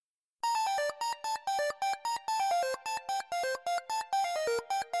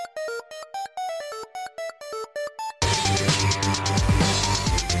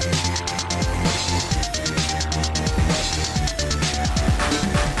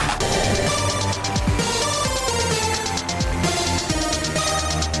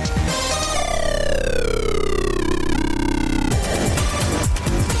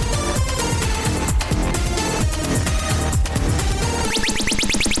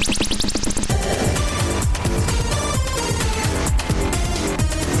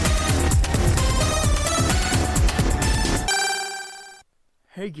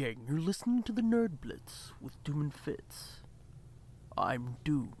gang, you're listening to the Nerd Blitz with Doom and Fitz. I'm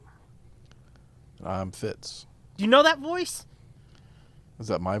Doom. I'm Fitz. Do you know that voice? Is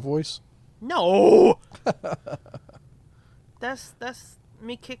that my voice? No! That's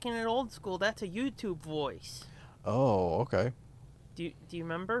me kicking it old school. That's a YouTube voice. Oh, okay. Do you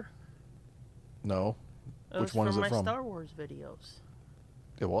remember? No. Which one is it from? It was from my Star Wars videos.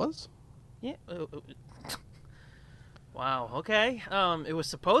 It was? Yeah. Wow, okay. It was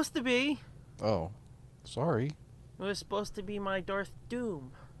supposed to be. Oh, sorry. It was supposed to be my Darth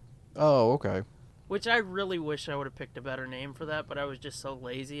Doom. Oh, okay. Which I really wish I would have picked a better name for that, but I was just so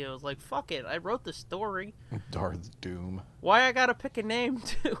lazy. I was like, fuck it, I wrote the story. Darth Doom. Why I gotta pick a name,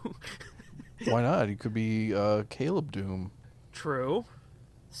 too? Why not? He could be Caleb Doom. True.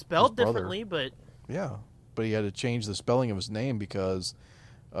 Spelled His brother. differently, but... Yeah, but he had to change the spelling of his name because,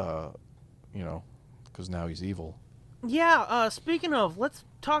 because now he's evil. Yeah, speaking of, let's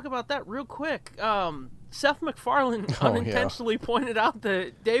talk about that real quick. Seth MacFarlane unintentionally pointed out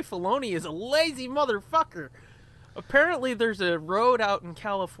that Dave Filoni is a lazy motherfucker. Apparently there's a road out in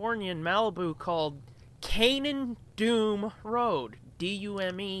California in Malibu called Canaan Doom Road.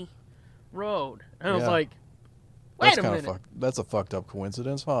 D-U-M-E Road. And I was like, wait a minute. That's a fucked up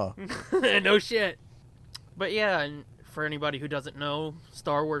coincidence, huh? No shit. But yeah, and for anybody who doesn't know,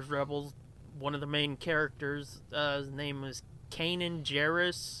 Star Wars Rebels, one of the main characters, his name was Kanan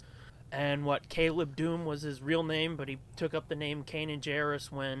Jarrus. And Caleb Doom was his real name, but he took up the name Kanan Jarrus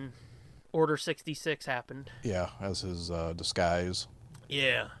when Order 66 happened. Yeah, as his disguise.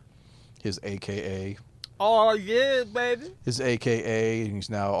 Yeah. His AKA. Oh, yeah, baby. His AKA, and he's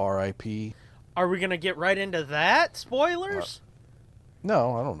now R.I.P. Are we going to get right into that? Spoilers?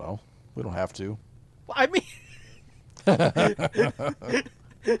 No, I don't know. We don't have to. I mean...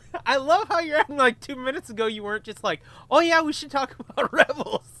 I love how you're acting like 2 minutes ago you weren't just like, oh yeah, we should talk about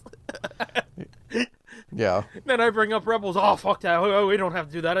Rebels. Yeah. Then I bring up Rebels. Oh, fuck that. Oh, we don't have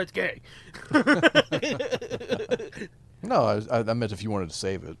to do that. It's gay. No, I meant if you wanted to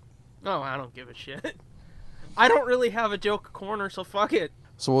save it. Oh, I don't give a shit. I don't really have a joke corner, so fuck it.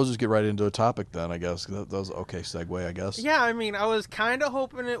 So we'll just get right into a topic then, I guess. That was an okay segue, I guess. Yeah, I mean, I was kind of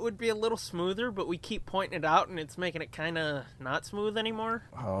hoping it would be a little smoother, but we keep pointing it out, and it's making it kind of not smooth anymore.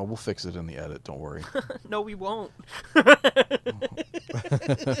 We'll fix it in the edit, don't worry. No, we won't.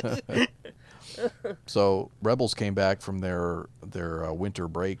 So, Rebels came back from their winter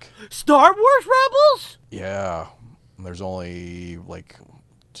break. Star Wars Rebels? Yeah. And there's only, is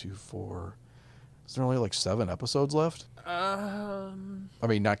there only 7 episodes left? I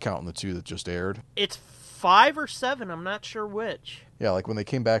mean, not counting the 2 that just aired. It's 5 or 7. I'm not sure which. Yeah, when they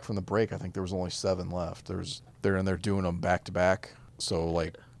came back from the break, I think there was only 7 left. They're doing them back to back.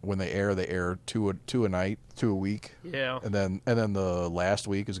 So when they air 2 a night, 2 a week. Yeah. And then the last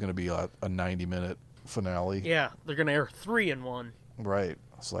week is going to be a 90-minute finale. Yeah, they're going to air 3 in one. Right.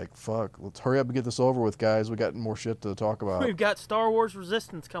 It's like, fuck, let's hurry up and get this over with, guys. We got more shit to talk about. We've got Star Wars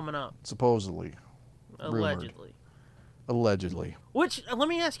Resistance coming up. Supposedly. Allegedly. Allegedly. Which, let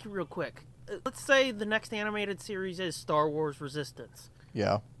me ask you real quick. Let's say the next animated series is Star Wars Resistance.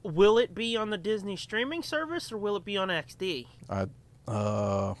 Yeah. Will it be on the Disney streaming service, or will it be on XD?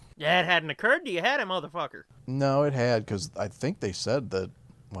 Yeah, it hadn't occurred to you, had it, motherfucker? No, it had, because I think they said that,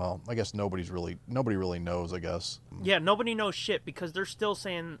 well, I guess nobody really knows, I guess. Yeah, nobody knows shit, because they're still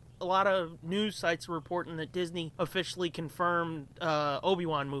saying, a lot of news sites are reporting that Disney officially confirmed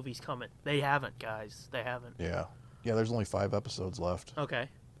Obi-Wan movie's coming. They haven't, guys. They haven't. Yeah. Yeah, there's only 5 episodes left. Okay.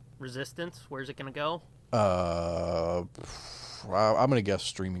 Resistance, where's it going to go? I'm going to guess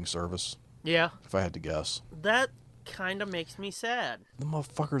streaming service. Yeah. If I had to guess. That kind of makes me sad. The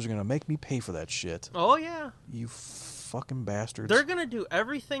motherfuckers are going to make me pay for that shit. Oh, yeah. You fucking bastards. They're going to do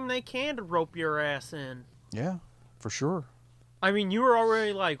everything they can to rope your ass in. Yeah, for sure. I mean, you were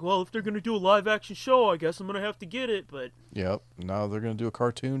already like, well, if they're going to do a live-action show, I guess I'm going to have to get it, but... Yep. Now they're going to do a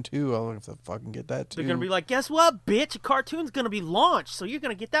cartoon, too. I'll have to fucking get that, too. They're going to be like, guess what, bitch? A cartoon's going to be launched, so you're going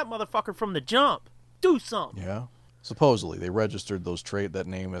to get that motherfucker from the jump. Do something. Yeah. Supposedly, they registered that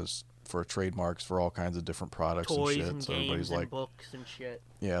name as for trademarks for all kinds of different products Toys and shit. and So games everybody's and like, books and shit.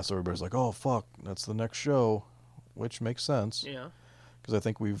 Yeah, so everybody's like, oh, fuck, that's the next show, which makes sense. Yeah. Because I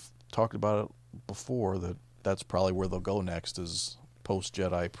think we've talked about it before, that's probably where they'll go next is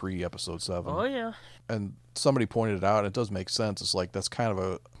post-Jedi, pre-Episode 7. Oh, yeah. And somebody pointed it out, and it does make sense. It's like that's kind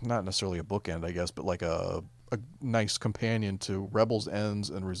of not necessarily a bookend, I guess, but like a nice companion to Rebels ends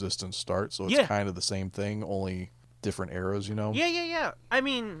and Resistance starts. So it's kind of the same thing, only different eras, Yeah. I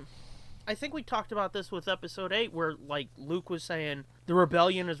mean, I think we talked about this with Episode 8, where, Luke was saying, the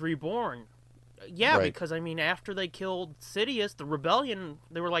rebellion is reborn. Yeah, right. Because, I mean, after they killed Sidious, the rebellion,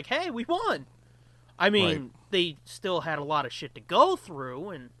 they were like, hey, we won. I mean, they still had a lot of shit to go through,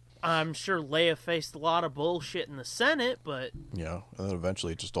 and I'm sure Leia faced a lot of bullshit in the Senate, but... Yeah, and then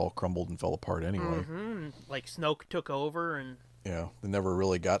eventually it just all crumbled and fell apart anyway. Mm-hmm. Like, Snoke took over, and... Yeah, they never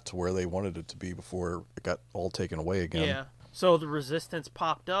really got to where they wanted it to be before it got all taken away again. Yeah, so the Resistance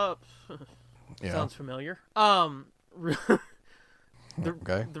popped up. Yeah. Sounds familiar. Okay.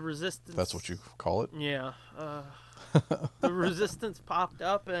 The Resistance... That's what you call it? Yeah. The Resistance popped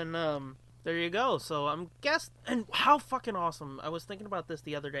up, and there you go. So I'm guessing... And how fucking awesome... I was thinking about this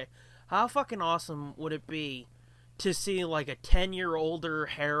the other day. How fucking awesome would it be to see, like, a 10-year-older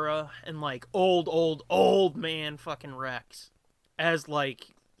Hera and, like, old man fucking Rex as, like,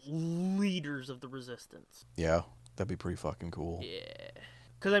 leaders of the Resistance? Yeah, that'd be pretty fucking cool. Yeah.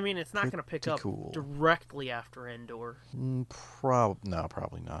 Because, I mean, it's not going to pick up directly after Endor. No,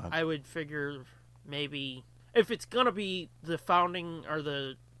 probably not. I would figure maybe... If it's going to be the founding or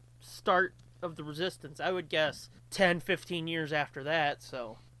the start of the Resistance, I would guess 10, 15 years after that,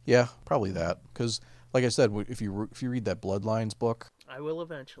 so... Yeah, probably that. Because, like I said, if you read that Bloodlines book... I will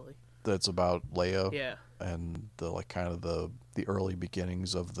eventually. That's about Leia. Yeah. And the, like, kind of the early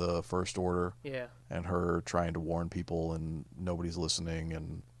beginnings of the First Order. Yeah. And her trying to warn people and nobody's listening.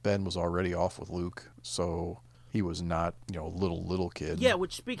 And Ben was already off with Luke, so he was not, little kid. Yeah,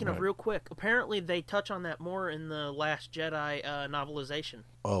 which, speaking of real quick, apparently they touch on that more in the Last Jedi novelization.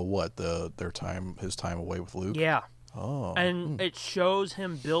 Oh, what? His time away with Luke? Yeah. Oh. And it shows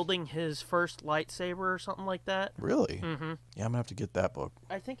him building his first lightsaber or something like that. Really? Mm-hmm. Yeah, I'm going to have to get that book.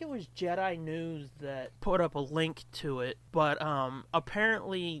 I think it was Jedi News that put up a link to it, but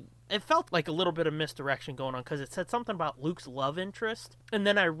apparently it felt like a little bit of misdirection going on because it said something about Luke's love interest. And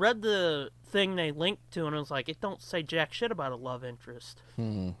then I read the thing they linked to and it was like, it don't say jack shit about a love interest.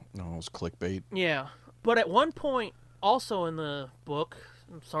 No, it was clickbait. Yeah. But at one point, also in the book...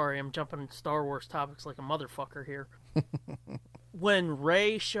 I'm sorry, I'm jumping Star Wars topics like a motherfucker here. When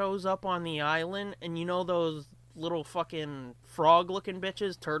Rey shows up on the island, and you know those little fucking frog-looking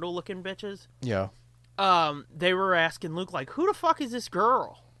bitches, turtle-looking bitches? Yeah. They were asking Luke, like, who the fuck is this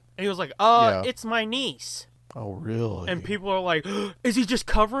girl? And he was like, It's my niece. Oh, really? And people are like, is he just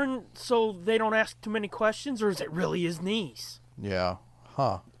covering so they don't ask too many questions, or is it really his niece? Yeah.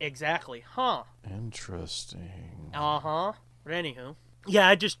 Huh. Exactly. Huh. Interesting. Uh-huh. But anywho... Yeah,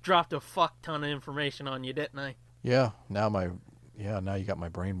 I just dropped a fuck ton of information on you, didn't I? Yeah, now you got my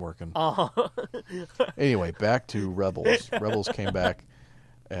brain working. Uh-huh. Anyway, back to Rebels. Rebels came back,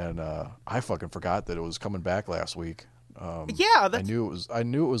 and I fucking forgot that it was coming back last week. Yeah, I knew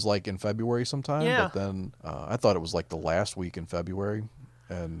it was like in February sometime, but then I thought it was like the last week in February,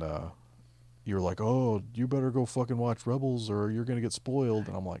 and you were like, "Oh, you better go fucking watch Rebels, or you're gonna get spoiled."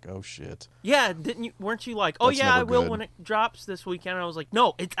 And I'm like, "Oh shit." Yeah, weren't you like, "Oh yeah, I will when it drops this weekend"? And I was like,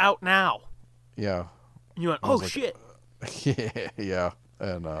 "No, it's out now." Yeah. And you went, "Oh shit." Yeah.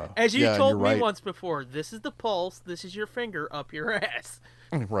 And as you told me once before, this is the pulse. This is your finger up your ass.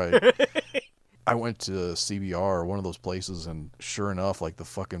 Right. I went to CBR, one of those places, and sure enough, like the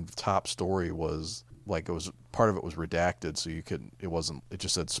fucking top story was. Like part of it was redacted, so you couldn't. It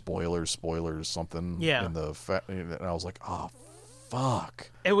just said spoilers, something. Yeah. And I was like, oh, fuck.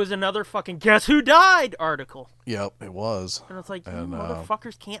 It was another fucking guess who died article. Yep, it was. And it's like, you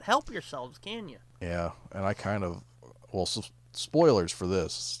motherfuckers can't help yourselves, can you? Yeah, and I kind of, spoilers for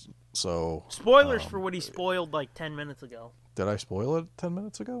this. So spoilers for what he spoiled like 10 minutes ago. Did I spoil it 10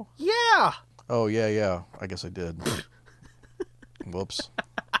 minutes ago? Yeah. Oh yeah. I guess I did. Whoops.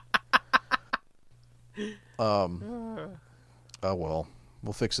 Oh well,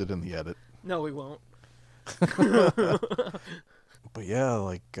 we'll fix it in the edit. No, we won't. But yeah,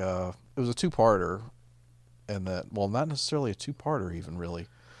 like it was a two-parter, and not necessarily a two-parter even really. It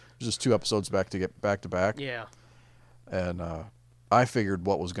was just 2 episodes back to back. Yeah. And I figured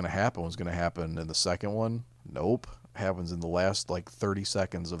what was going to happen in the second one. Nope. Happens in the last like 30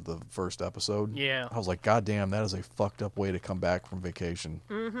 seconds of the first episode. Yeah. I was like, God damn, that is a fucked up way to come back from vacation.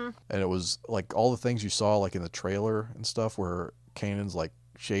 Mm-hmm. And it was like all the things you saw like in the trailer and stuff where Kanan's like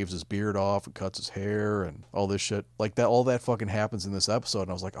shaves his beard off and cuts his hair and all this shit. Like that, all that fucking happens in this episode. And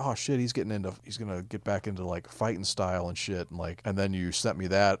I was like, oh shit, he's going to get back into like fighting style and shit. And then you sent me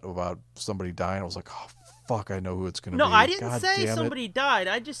that about somebody dying. I was like, oh fuck, I know who it's going to be. No, I didn't say somebody died.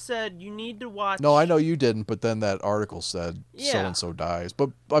 I just said you need to watch. No, I know you didn't, but then that article said so-and-so dies. But,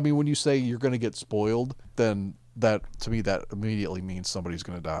 I mean, when you say you're going to get spoiled, then that, to me, that immediately means somebody's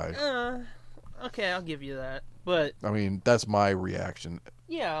going to die. Okay, I'll give you that. But I mean, that's my reaction.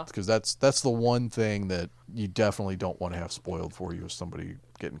 Yeah. Because that's the one thing that you definitely don't want to have spoiled for you, is somebody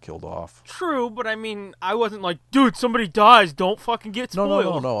getting killed off. True, but I mean, I wasn't like, dude, somebody dies, don't fucking get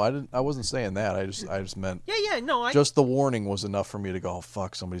spoiled. No. I wasn't saying that. I just meant. No. Just the warning was enough for me to go, oh,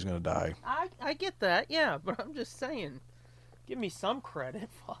 fuck, somebody's gonna die. I get that, yeah, but I'm just saying, give me some credit.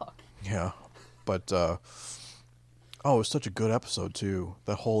 Fuck. Yeah, but it was such a good episode too.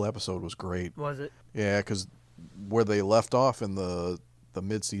 That whole episode was great. Was it? Yeah, because where they left off in the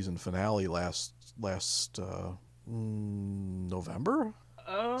mid-season finale last November.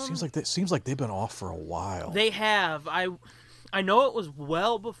 Seems like they've been off for a while. They have. I know it was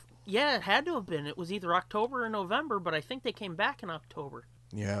well before. Yeah, it had to have been. It was either October or November, but I think they came back in October.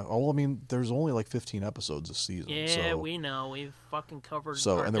 Yeah. Well, I mean, there's only like 15 episodes this season. Yeah, so, we know. We've fucking covered.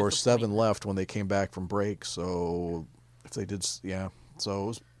 So, and there were 7 left when they came back from break. So, if they did, yeah. So it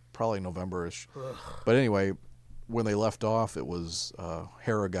was probably November-ish. But anyway, when they left off, it was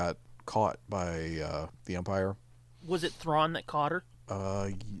Hera got caught by the Empire. Was it Thrawn that caught her?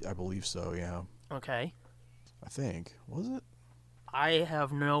 I believe so. Yeah. Okay. I think, was it? I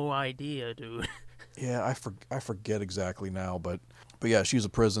have no idea, dude. Yeah, I forget exactly now, but yeah, she's a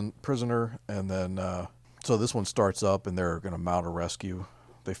prisoner, and then so this one starts up, and they're gonna mount a rescue.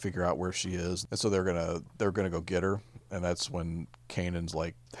 They figure out where she is, and so they're gonna go get her, and that's when Kanan's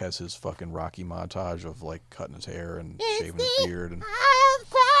like has his fucking Rocky montage of like cutting his hair and shaving his beard and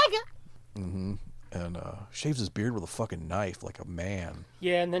shaves his beard with a fucking knife like a man.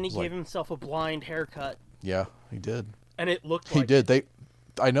 Yeah, and then he gave himself a blind haircut. Yeah, he did. And it looked like he did.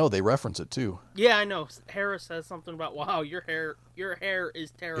 I know they reference it too. Yeah, I know. Hera says something about, "Wow, your hair is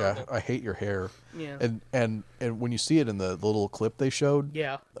terrible." Yeah, I hate your hair. Yeah. And when you see it in the little clip they showed,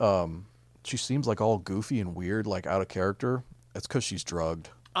 yeah, she seems like all goofy and weird, like out of character. It's because she's drugged.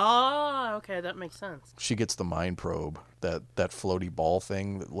 Ah, okay, that makes sense. She gets the mind probe, that floaty ball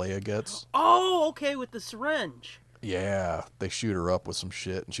thing that Leia gets. Oh, okay, with the syringe. Yeah, they shoot her up with some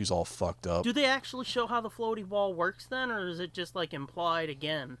shit, and she's all fucked up. Do they actually show how the floaty ball works then, or is it just like implied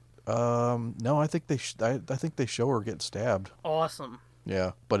again? No, I think I think they show her getting stabbed. Awesome.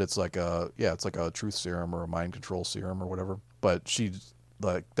 Yeah, but it's like a truth serum or a mind control serum or whatever. But she's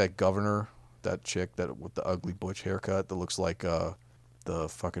like that governor, that chick that with the ugly butch haircut that looks like the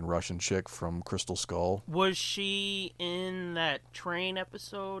fucking Russian chick from Crystal Skull. Was she in that train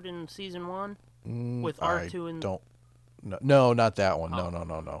episode in season 1 with R2 and? No, not that one. Oh.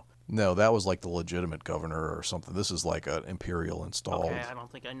 No. No, that was like the legitimate governor or something. This is like an Imperial installed. Okay, I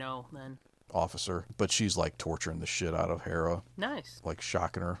don't think I know then. Officer, but she's like torturing the shit out of Hera. Nice. Like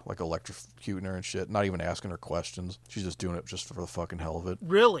shocking her, like electrocuting her and shit. Not even asking her questions. She's just doing it just for the fucking hell of it.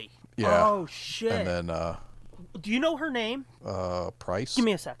 Really? Yeah. Oh shit. And then do you know her name? Price. Give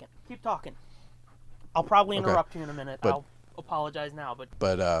me a second. Keep talking. I'll probably interrupt you in a minute. I'll apologize now, but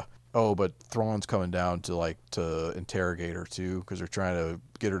but Thrawn's coming down to interrogate her too, because they're trying to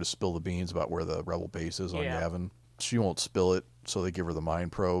get her to spill the beans about where the rebel base is on Yavin. She won't spill it, so they give her the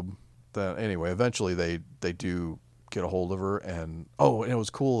mind probe. Then anyway, eventually they do get a hold of her, and it was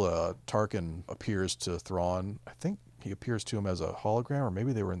cool. Tarkin appears to Thrawn. I think he appears to him as a hologram, or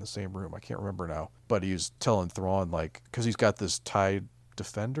maybe they were in the same room. I can't remember now. But he's telling Thrawn, like, because he's got this TIE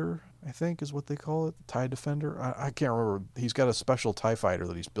Defender, I think is what they call it, TIE Defender. I can't remember. He's got a special TIE fighter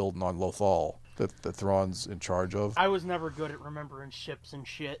that he's building on Lothal that Thrawn's in charge of. I was never good at remembering ships and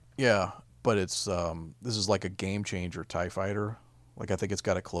shit. Yeah, but it's this is like a game changer TIE fighter. Like, I think it's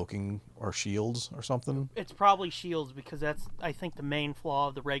got a cloaking or shields or something. It's probably shields, because that's, I think, the main flaw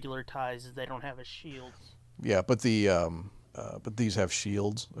of the regular TIEs is they don't have a shield. Yeah, but but these have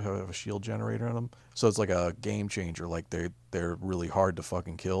shields. They have a shield generator in them, so it's like a game changer. Like they're really hard to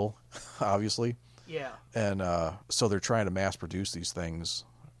fucking kill, obviously. Yeah. And so they're trying to mass produce these things,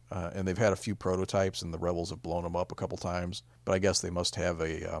 and they've had a few prototypes, and the rebels have blown them up a couple times. But I guess they must have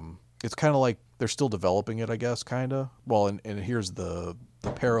a. It's kind of like they're still developing it, I guess, kind of. Well, and here's the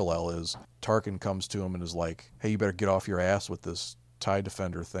parallel is Tarkin comes to him and is like, "Hey, you better get off your ass with this TIE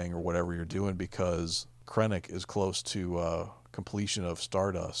Defender thing or whatever you're doing, because Krennic is close to completion of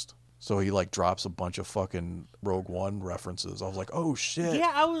Stardust." So he like drops a bunch of fucking Rogue One references. I was like, "Oh shit!"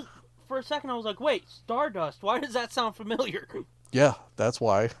 Yeah, for a second I was like, "Wait, Stardust? Why does that sound familiar?" Yeah, that's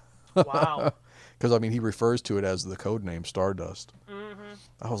why. Wow. Because I mean, he refers to it as the code name Stardust. Mm-hmm.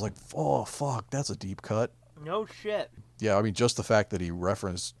 I was like, "Oh fuck, that's a deep cut." No shit. Yeah, I mean, just the fact that he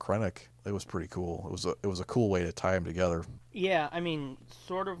referenced Krennic, it was pretty cool. It was a cool way to tie them together. Yeah, I mean,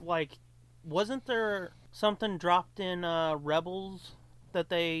 sort of like, wasn't there something dropped in Rebels that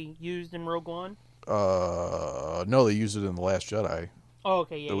they used in Rogue One? No, they used it in The Last Jedi. Oh,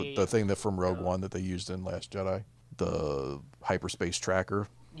 okay, yeah. The thing that from Rogue One that they used in Last Jedi, the hyperspace tracker.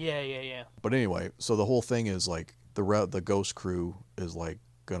 Yeah. But anyway, so the whole thing is like the Ghost crew is like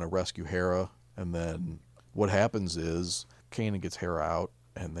gonna rescue Hera, and then what happens is Kanan gets Hera out,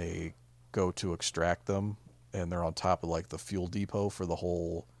 and they go to extract them, and they're on top of like the fuel depot for the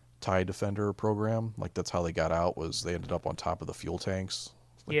whole TIE Defender program. Like that's how they got out, was they ended up on top of the fuel tanks,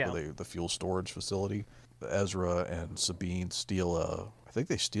 like the fuel storage facility. Ezra and Sabine steal I think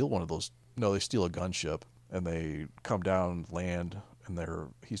they steal one of those. No, they steal a gunship, and they come down, land, and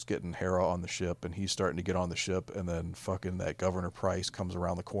he's getting Hera on the ship, and he's starting to get on the ship, and then fucking that Governor Price comes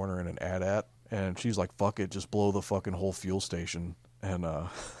around the corner in an AT-AT, and she's like, fuck it, just blow the fucking whole fuel station. And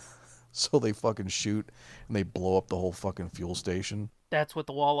so they fucking shoot, and they blow up the whole fucking fuel station. That's what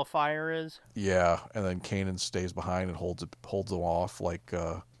the wall of fire is? Yeah, and then Kanan stays behind and holds them off like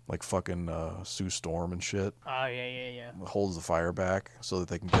fucking Sue Storm and shit. Oh, yeah. Holds the fire back so that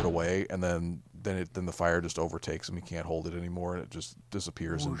they can get away, and then the fire just overtakes him. He can't hold it anymore, and it just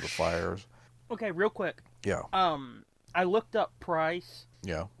disappears into the fires. Okay, real quick. Yeah. I looked up Price.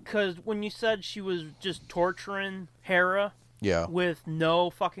 Yeah. Because when you said she was just torturing Hera... Yeah. With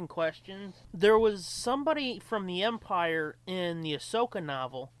no fucking questions. There was somebody from the Empire in the Ahsoka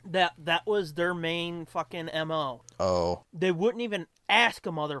novel that was their main fucking MO. Oh. They wouldn't even ask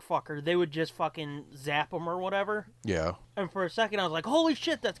a motherfucker. They would just fucking zap him or whatever. Yeah. And for a second I was like, holy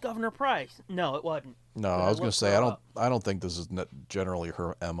shit, that's Governor Price. No, it wasn't. No, I was going to say, I don't think this is generally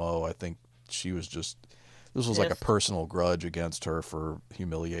her MO. I think she was just, this was like a personal grudge against her for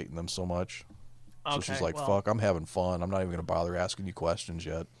humiliating them so much. So she's like, fuck, I'm having fun. I'm not even going to bother asking you questions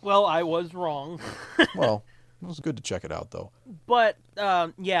yet. Well, I was wrong. Well, it was good to check it out, though. But,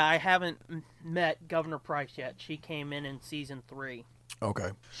 yeah, I haven't met Governor Price yet. She came in Season 3. Okay.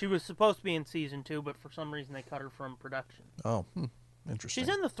 She was supposed to be in Season 2, but for some reason they cut her from production. Oh, interesting.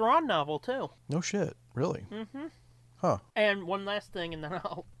 She's in the Thrawn novel, too. No shit. Really? Mm-hmm. Huh. And one last thing, and then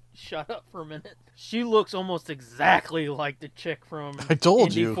I'll shut up for a minute. She looks almost exactly like the chick from I told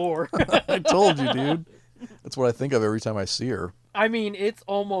Indy you. 4. I told you, dude. That's what I think of every time I see her. I mean, it's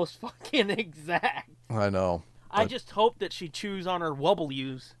almost fucking exact. I know. I just hope that she chews on her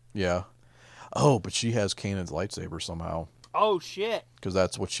W's. Yeah. Oh, but she has Kanan's lightsaber somehow. Oh, shit. Because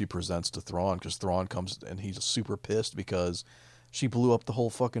that's what she presents to Thrawn, because Thrawn comes and he's super pissed because she blew up the whole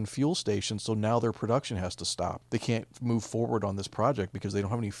fucking fuel station, so now their production has to stop. They can't move forward on this project because they don't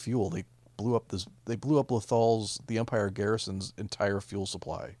have any fuel. They blew up Lethal's, the Empire garrison's entire fuel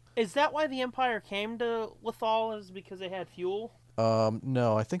supply. Is that why the Empire came to Lethal, is because they had fuel?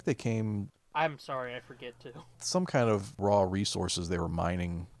 No, I think they came... I'm sorry, I forget to. Some kind of raw resources they were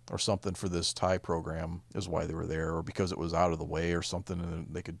mining or something for this TIE program is why they were there, or because it was out of the way or something and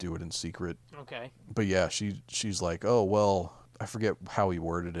they could do it in secret. Okay. But yeah, she's like, oh, well... I forget how he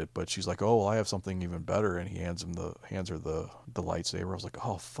worded it, but she's like, "Oh, well, I have something even better," and he hands her the lightsaber. I was like,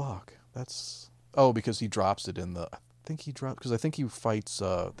 "Oh, fuck, that's because he drops it in the. I think he fights.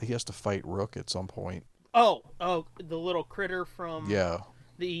 He has to fight Rook at some point. Oh, the little critter from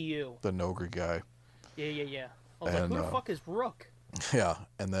the EU, the Nogri guy. Yeah. I was like, who the fuck is Rook? Yeah,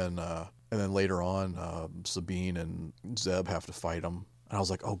 and then later on, Sabine and Zeb have to fight him. And I was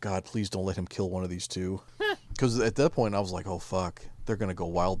like, oh, God, please don't let him kill one of these two. Because at that point, I was like, oh, fuck. They're going to go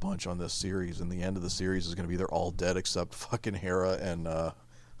wild bunch on this series. And the end of the series is going to be they're all dead except fucking Hera and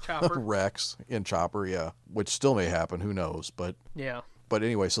Chopper. Rex and Chopper, yeah. Which still may happen. Who knows? But yeah. But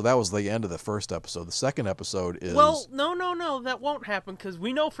anyway, so that was the end of the first episode. The second episode is... Well, no, that won't happen because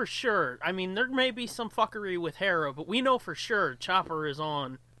we know for sure. I mean, there may be some fuckery with Hera, but we know for sure Chopper is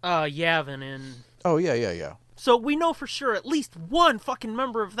on Yavin and... Oh, yeah. So we know for sure at least one fucking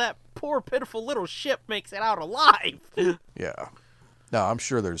member of that poor, pitiful little ship makes it out alive. Yeah. No, I'm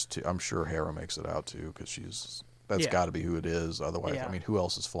sure there's two. I'm sure Hera makes it out too, because that's got to be who it is. Otherwise, I mean, who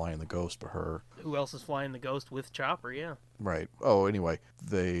else is flying the Ghost but her? Who else is flying the Ghost with Chopper? Yeah. Right. Oh, anyway,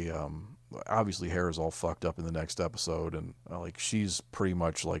 they obviously Hera's all fucked up in the next episode, and like she's pretty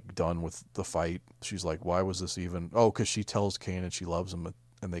much like done with the fight. She's like, why was this even? Oh, because she tells Kanan she loves him,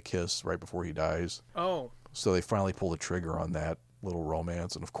 and they kiss right before he dies. Oh. So they finally pull the trigger on that little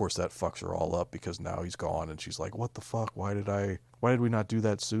romance, and of course that fucks her all up because now he's gone, and she's like, what the fuck? Why did we not do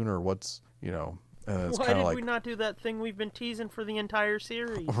that sooner? What's, and it's why kind of did like, we not do that thing we've been teasing for the entire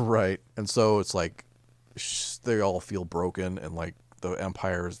series? Right. And so it's like they all feel broken, and like the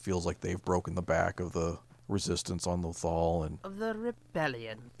Empire feels like they've broken the back of the resistance on Lothal and of the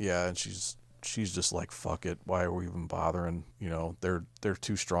rebellion. Yeah, and she's just like, fuck it, why are we even bothering? They're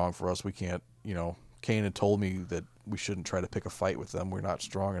too strong for us. We can't Kanan told me that we shouldn't try to pick a fight with them. We're not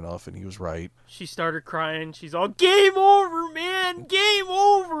strong enough, and he was right. She started crying. She's all, game over, man! Game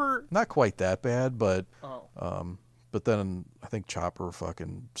over! Not quite that bad, but... Oh. But then I think Chopper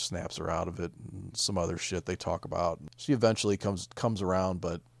fucking snaps her out of it and some other shit they talk about. She eventually comes around,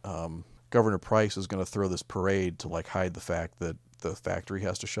 but Governor Price is going to throw this parade to like hide the fact that the factory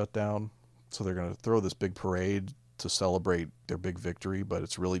has to shut down. So they're going to throw this big parade to celebrate their big victory, but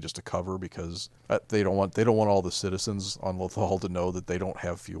it's really just a cover because they don't want all the citizens on Lothal to know that they don't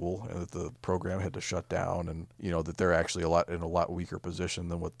have fuel and that the program had to shut down, and that they're actually in a lot weaker position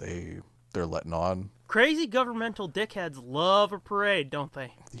than what they're letting on. Crazy governmental dickheads love a parade, don't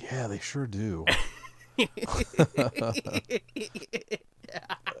they? Yeah, they sure do.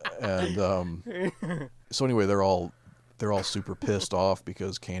 And so anyway, they're all super pissed off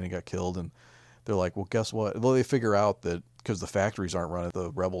because Kanan got killed, and they're like, well, guess what? Well, they figure out that because the factories aren't running,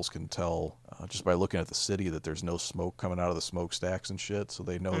 the rebels can tell just by looking at the city that there's no smoke coming out of the smokestacks and shit, so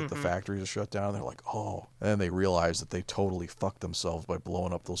they know that the factories are shut down. They're like, oh. And then they realize that they totally fucked themselves by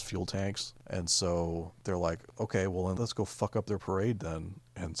blowing up those fuel tanks. And so they're like, okay, well, then let's go fuck up their parade then.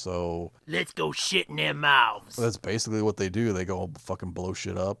 And so... let's go shit in their mouths. That's basically what they do. They go fucking blow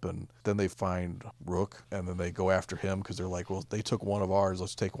shit up, and then they find Rook, and then they go after him because they're like, well, they took one of ours,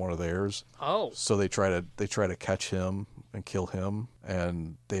 let's take one of theirs. Oh. So they try to catch him and kill him,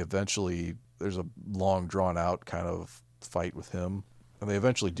 and they eventually... there's a long drawn out kind of fight with him, and they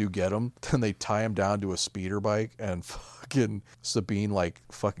eventually do get him. Then they tie him down to a speeder bike, and fucking Sabine like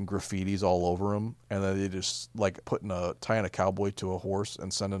fucking graffitis all over him, and then they just like tying a cowboy to a horse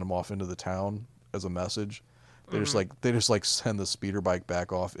and sending him off into the town as a message. They just like send the speeder bike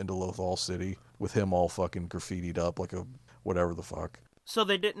back off into Lothal City with him all fucking graffitied up like a whatever the fuck. So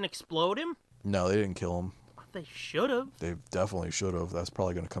they didn't explode him? No, they didn't kill him. They should have. They definitely should have. That's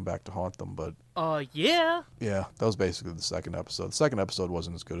probably going to come back to haunt them, but... yeah. Yeah, that was basically the second episode. The second episode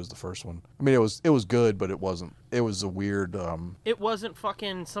wasn't as good as the first one. I mean, it was good, but it wasn't... It was a weird... It wasn't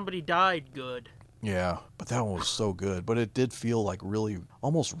fucking somebody died good. Yeah, but that one was so good. But it did feel like really...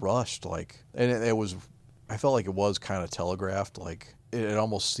 almost rushed, like... And it was... I felt like it was kind of telegraphed, like... It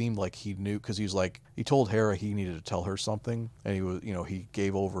almost seemed like he knew, because he's like, he told Hera he needed to tell her something, and he was, he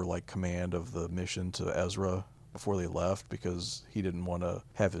gave over like command of the mission to Ezra before they left because he didn't want to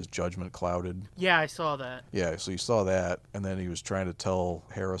have his judgment clouded. Yeah, I saw that. Yeah, so you saw that, and then he was trying to tell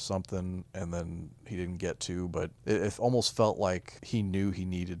Hera something, and then he didn't get to, but it almost felt like he knew he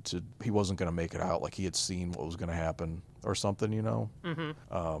wasn't going to make it out, like he had seen what was going to happen. Or something,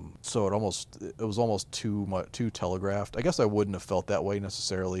 Mm-hmm. So it was almost too telegraphed. I guess I wouldn't have felt that way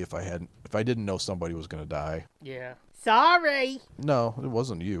necessarily if I didn't know somebody was going to die. Yeah. Sorry. No, it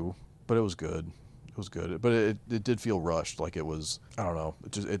wasn't you, but it was good. It was good, but it did feel rushed. Like it was, I don't know.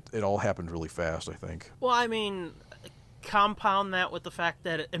 It all happened really fast, I think. Well, I mean, compound that with the fact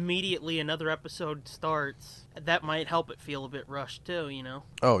that immediately another episode starts. That might help it feel a bit rushed too,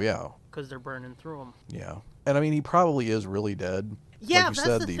 Oh yeah. Because they're burning through them. Yeah. And I mean, he probably is really dead. Yeah, like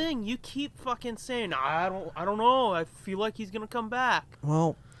that's the thing. You keep fucking saying, I don't know. I feel like he's going to come back.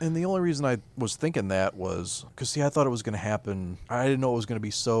 Well, and the only reason I was thinking that was because, see, I thought it was going to happen. I didn't know it was going to be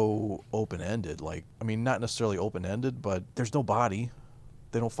so open-ended. Like, I mean, not necessarily open-ended, but there's no body.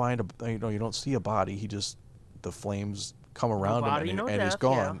 They don't find you don't see a body. The flames come around him and he's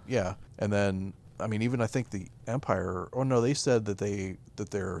gone. Yeah. And then, I mean, even I think the Empire, they said that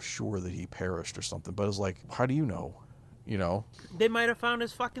they're sure that he perished or something, but it's like, how do you know? They might have found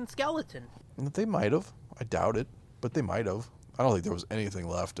his fucking skeleton. They might have. I doubt it, but they might have. I don't think there was anything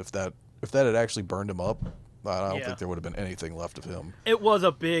left. If that had actually burned him up, I don't think there would have been anything left of him. It was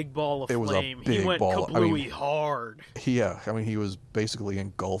a big ball of flame. He went kablooey hard. Yeah, I mean, he was basically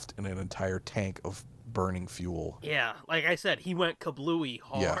engulfed in an entire tank of burning fuel. Yeah, like I said, he went kablooey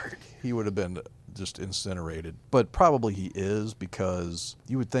hard. Yeah, he would have been just incinerated. But probably he is, because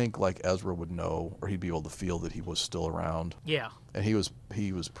you would think like Ezra would know, or he'd be able to feel that he was still around. Yeah. And he was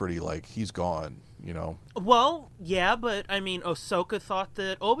pretty like, he's gone, Well, yeah, but I mean, Ahsoka thought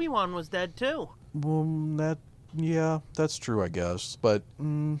that Obi-Wan was dead too. Well, yeah, that's true, I guess. But,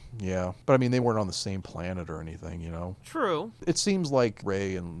 yeah. But, I mean, they weren't on the same planet or anything, True. It seems like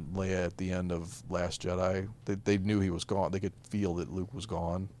Rey and Leia at the end of Last Jedi, they knew he was gone. They could feel that Luke was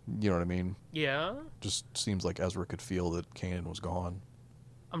gone. You know what I mean? Yeah. Just seems like Ezra could feel that Kanan was gone.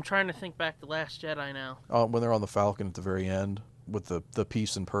 I'm trying to think back to Last Jedi now. When they're on the Falcon at the very end with the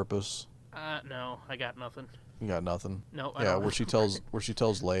peace and purpose. No, I got nothing. You got nothing? No, I don't. Where she tells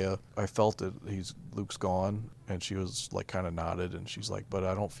Leia, I felt it. Luke's gone, and she was like kind of nodded, and she's like, but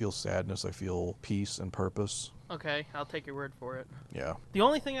I don't feel sadness. I feel peace and purpose. Okay, I'll take your word for it. Yeah. The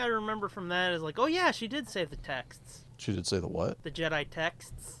only thing I remember from that is like, oh yeah, she did say the texts. She did say the what? The Jedi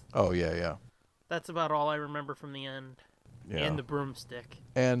texts. Oh, yeah. That's about all I remember from the end. Yeah. And the broomstick.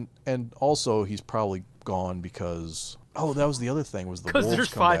 And also, he's probably gone because... Oh, that was the other thing, was the wolves Because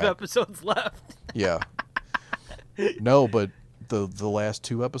there's come 5 back. episodes left. Yeah. No, but the last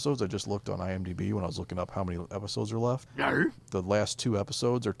 2 episodes, I just looked on IMDb when I was looking up how many episodes are left. No. The last 2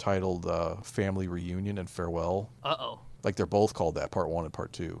 episodes are titled Family Reunion and Farewell. Uh-oh. Like, they're both called that, Part 1 and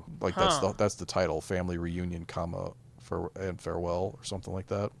Part 2. Like, that's the title, Family Reunion, and Farewell, or something like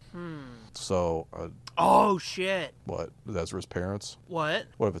that. So... oh, shit. What? Ezra's parents? What?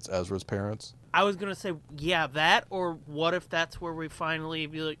 What if it's Ezra's parents? I was going to say, yeah, that, or what if that's where we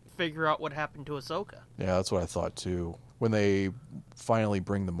finally figure out what happened to Ahsoka? Yeah, that's what I thought, too. When they finally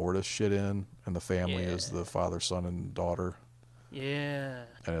bring the Mortis shit in, and the family is the father, son, and daughter. Yeah.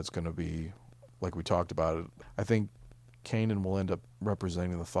 And it's going to be, like we talked about it, I think Kanan will end up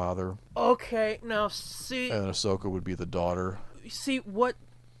representing the father. Okay, now see... And Ahsoka would be the daughter. See, what...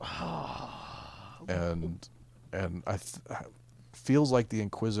 and feels like the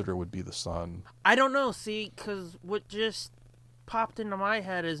Inquisitor would be the son. I don't know, see, because what just popped into my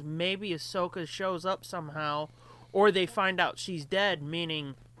head is maybe Ahsoka shows up somehow, or they find out she's dead,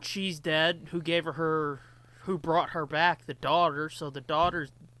 meaning she's dead, who brought her back, the daughter, so the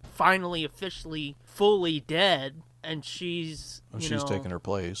daughter's finally officially fully dead, and she's taking her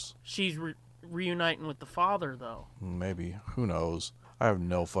place. She's reuniting with the father, though. Maybe. Who knows? I have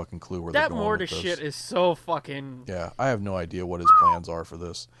no fucking clue where they're going with this. That Mortis shit is so fucking... Yeah, I have no idea what his plans are for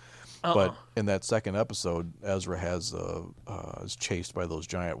this. But in that second episode, Ezra is chased by those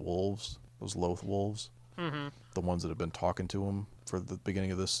giant wolves, those Loth wolves. Mm-hmm. The ones that have been talking to him for the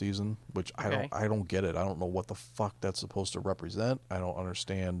beginning of this season, which I don't get it. I don't know what the fuck that's supposed to represent. I don't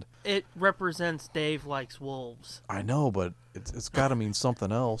understand. It represents Dave likes wolves. I know, but it's got to mean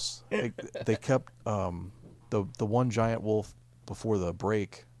something else. They kept the one giant wolf before the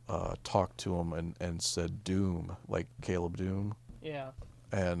break talked to him and said Doom, like Caleb Doom. Yeah.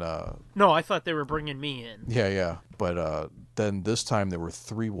 And no, I thought they were bringing me in. Yeah. But then this time there were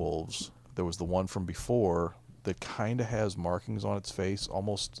 3 wolves. There was the one from before that kind of has markings on its face,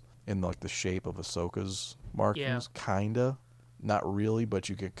 almost in like the shape of Ahsoka's markings. Yeah. Kind of. Not really, but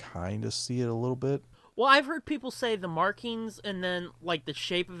you could kind of see it a little bit. Well, I've heard people say the markings and then like the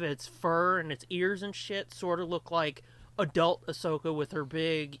shape of its fur and its ears and shit sort of look like adult Ahsoka with her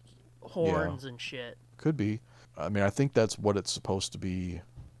big horns and shit. Could be. I mean, I think that's what it's supposed to be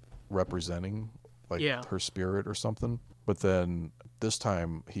representing, like her spirit or something. But then this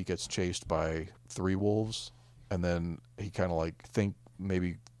time he gets chased by 3 wolves, and then he kind of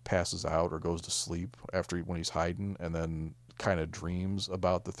maybe passes out or goes to sleep when he's hiding, and then kind of dreams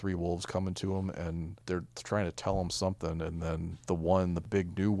about the 3 wolves coming to him, and they're trying to tell him something, and then the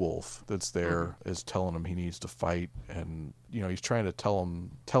big new wolf that's there is telling him he needs to fight, and he's trying to tell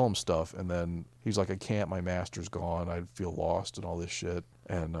him stuff, and then he's like, I can't, my master's gone, I feel lost and all this shit,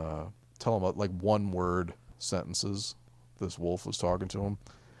 and tell him like 1-word sentences. This wolf was talking to him.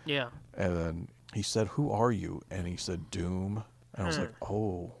 Yeah. And then he said, who are you? And he said, Doom. And I was like,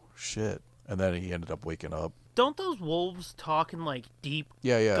 oh shit. And then he ended up waking up. Don't those wolves talk in like deep,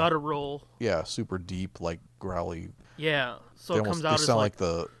 guttural? Yeah, super deep, like growly. Yeah, so it comes out as like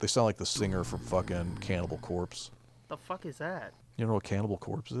they sound like the singer from fucking Cannibal Corpse. The fuck is that? You know what Cannibal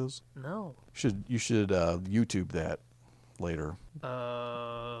Corpse is? No. You should YouTube that later.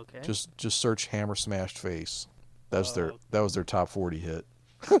 Okay. Just search Hammer Smashed Face. That was their top 40 hit.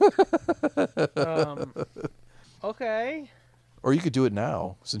 Okay. Or you could do it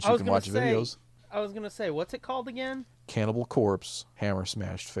now, since you can watch videos. I was going to say, what's it called again? Cannibal Corpse, Hammer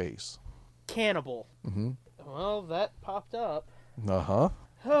Smashed Face. Cannibal. Mm-hmm. Well, that popped up. Uh-huh.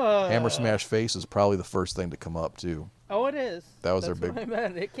 Hammer Smashed Face is probably the first thing to come up, too. Oh, it is. That's their big... what I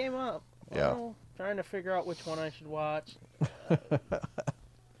meant. It came up. Yeah. Well, trying to figure out which one I should watch.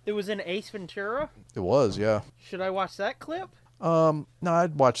 It was in Ace Ventura? It was, yeah. Should I watch that clip? No,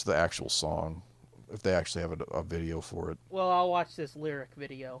 I'd watch the actual song, if they actually have a video for it. Well, I'll watch this lyric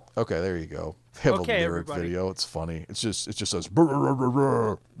video. Okay, there you go. They have a lyric video. It's funny. It just says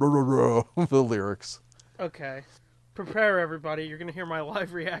the lyrics. Okay. Prepare, everybody. You're going to hear my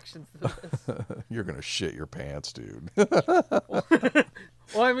live reactions to this. You're going to shit your pants, dude.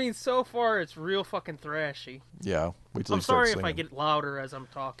 Well, I mean, so far, it's real fucking thrashy. Yeah. Wait till I'm sorry if I get louder as I'm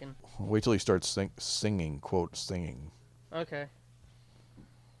talking. Wait till he starts singing, quote, singing. Okay.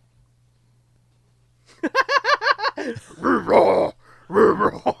 I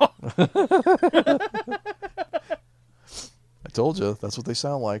told you, that's what they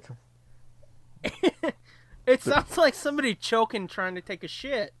sound like. It It sounds like somebody choking trying to take a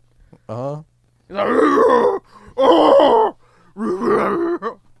shit. Uh-huh.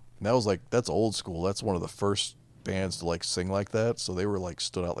 That's old school. That's one of the first bands to like sing like that, so they were like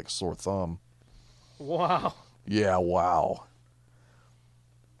stood out like a sore thumb. Wow. Yeah, wow.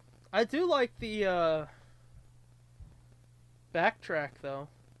 I do like the backtrack though.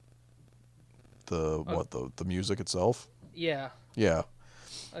 The music itself? Yeah. Yeah.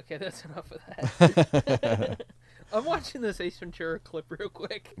 Okay, that's enough of that. I'm watching this Ace Ventura clip real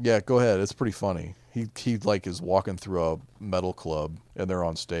quick. Yeah, go ahead. It's pretty funny. He like is walking through a metal club and they're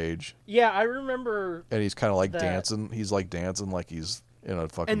on stage. Yeah, I remember. And he's kind of like dancing. He's like dancing like he's in a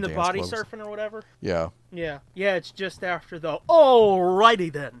fucking and the dance body club. surfing or whatever. Yeah. Yeah. Yeah, it's just after the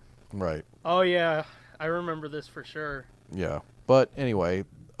alrighty then. Right. Oh yeah, I remember this for sure. Yeah. But anyway,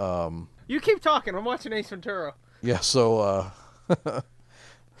 you keep talking. I'm watching Ace Ventura. Yeah, so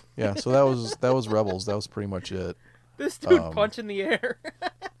yeah, so that was Rebels. That was pretty much it. This dude punching the air.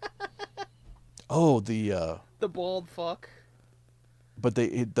 Oh, the bald fuck. But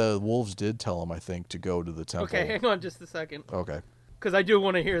the wolves did tell him, I think, to go to the temple. Okay, hang on just a second. Okay. Because I do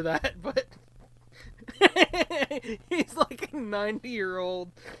want to hear that, but he's like a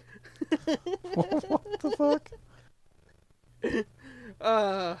 90-year-old. What the fuck?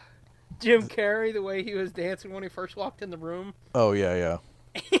 Jim Carrey, the way he was dancing when he first walked in the room. Oh, yeah, yeah.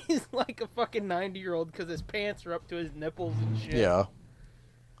 He's like a fucking 90-year-old because his pants are up to his nipples and shit. Yeah.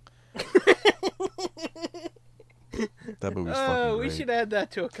 That movie's fucking great. We should add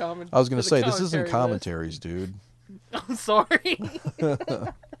that to a comment. I was going to say, this isn't commentaries, dude. I'm sorry.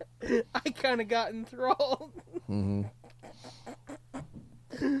 I kind of got enthralled. Mm-hmm.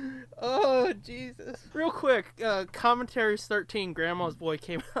 Oh, Jesus. Real quick, Commentaries 13, Grandma's Boy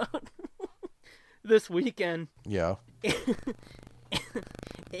came out this weekend. Yeah.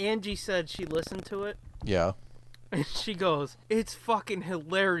 Angie said she listened to it. Yeah. And she goes, it's fucking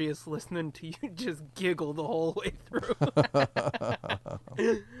hilarious listening to you just giggle the whole way through.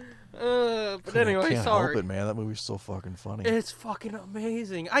 But anyway, I can't sorry. help it, man. That movie's so fucking funny. It's fucking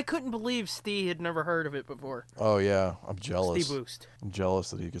amazing. I couldn't believe Steve had never heard of it before. Oh, yeah. I'm jealous. Steve Boost. I'm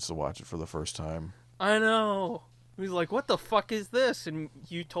jealous that he gets to watch it for the first time. I know. He was like, what the fuck is this? And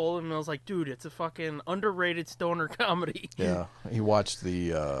you told him, and I was like, dude, it's a fucking underrated stoner comedy. Yeah. He watched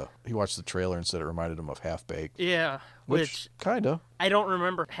the trailer and said it reminded him of Half Baked. Yeah. Which kinda. I don't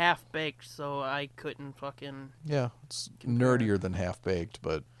remember Half Baked, so I couldn't fucking... Yeah. It's nerdier than Half Baked,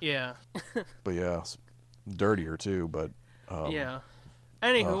 but... Yeah. But yeah, it's dirtier too, but... yeah.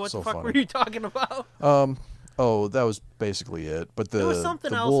 Anywho, what the fuck funny. were you talking about? Oh, that was basically it. But there was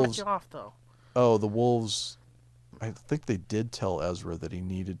something else wolves, that you off, though. Oh, the wolves... I think they did tell Ezra that he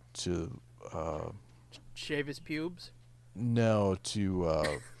needed to... shave his pubes? No,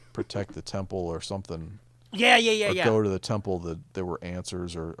 to protect the temple or something. Yeah. Go to the temple that there were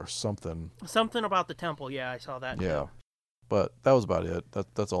answers or something. Something about the temple, yeah, I saw that. Yeah. But that was about it.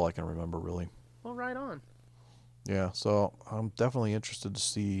 That's all I can remember, really. Well, right on. Yeah, so I'm definitely interested to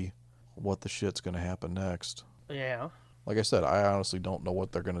see what the shit's going to happen next. Yeah. Like I said, I honestly don't know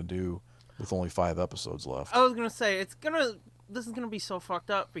what they're going to do with only 5 episodes left. I was going to say, this is going to be so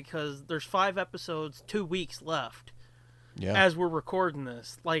fucked up because there's 5 episodes, 2 weeks left. Yeah. As we're recording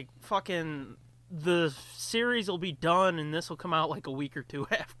this. Like, fucking, the series will be done and this will come out like a week or 2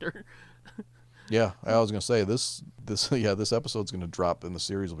 after. Yeah, I was going to say, this episode's going to drop and the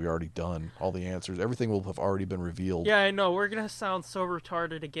series will be already done. All the answers, everything will have already been revealed. Yeah, I know. We're going to sound so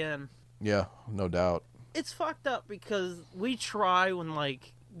retarded again. Yeah, no doubt. It's fucked up because we try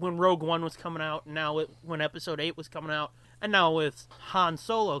when Rogue One was coming out, when Episode 8 was coming out, and now with Han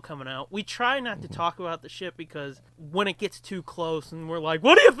Solo coming out, we try not to talk about the shit because when it gets too close and we're like,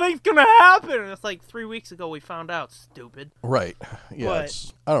 what do you think's gonna happen? And it's like 3 weeks ago we found out, stupid. Right. Yeah,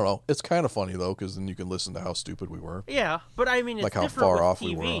 but, I don't know. It's kind of funny, though, because then you can listen to how stupid we were. Yeah, but I mean, it's like how different far with off TV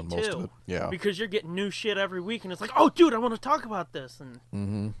we were on most too, of it. Yeah. Because you're getting new shit every week, and it's like, oh, dude, I want to talk about this.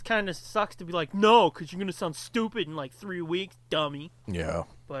 And it kind of sucks to be like, no, because you're going to sound stupid in like 3 weeks, dummy. Yeah.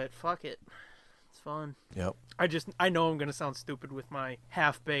 But fuck it. It's fun. Yep. I know I'm going to sound stupid with my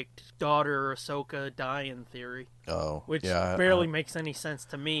half-baked daughter Ahsoka dying theory. Oh. Which yeah, barely makes any sense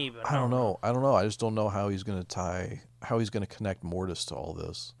to me. But I don't know. I just don't know how he's going to connect Mortis to all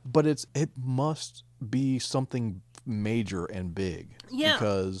this. But it must be something major and big. Yeah.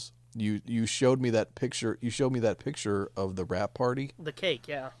 Because you showed me that picture. You showed me that picture of the wrap party. The cake,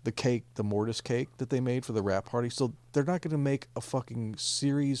 yeah. The cake, the Mortis cake that they made for the wrap party. So they're not going to make a fucking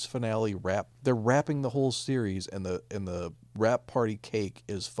series finale wrap. They're wrapping the whole series, and the wrap party cake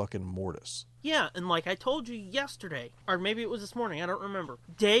is fucking Mortis. Yeah, and like I told you yesterday, or maybe it was this morning, I don't remember.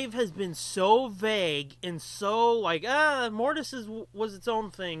 Dave has been so vague and so like, Mortis was its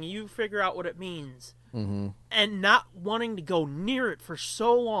own thing. You figure out what it means. Mm-hmm. And not wanting to go near it for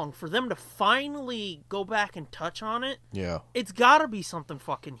so long, for them to finally go back and touch on it. Yeah. It's gotta be something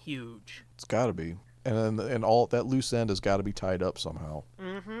fucking huge. It's gotta be. And all that loose end has got to be tied up somehow.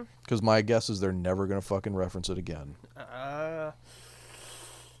 Mm-hmm. Because my guess is they're never going to fucking reference it again. I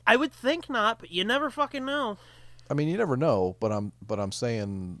would think not, but you never fucking know. I mean, you never know, but I'm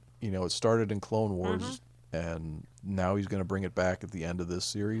saying, it started in Clone Wars, and now he's going to bring it back at the end of this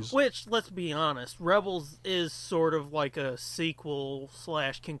series. Which, let's be honest, Rebels is sort of like a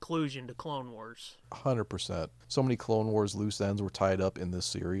sequel/conclusion to Clone Wars. 100%. So many Clone Wars loose ends were tied up in this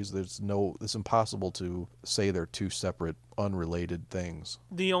series. It's impossible to say they're two separate, unrelated things.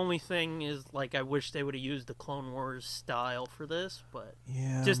 The only thing is, like, I wish they would have used the Clone Wars style for this, but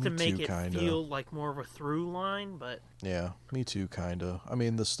yeah, just to make it kinda feel like more of a through line, but yeah, me too, kinda. I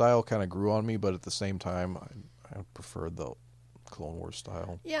mean, the style kind of grew on me, but at the same time, I preferred the Clone Wars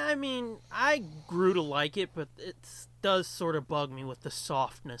style. Yeah, I mean, I grew to like it, but it does sort of bug me with the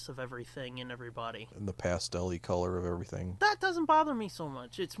softness of everything and everybody. And the pastel-y color of everything. That doesn't bother me so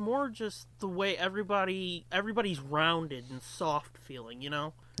much. It's more just the way everybody's rounded and soft feeling, Yeah.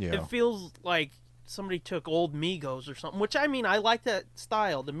 It feels like somebody took old Migos or something, which, I mean, I like that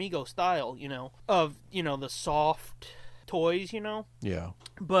style, the Migo style, of, the soft toys, Yeah.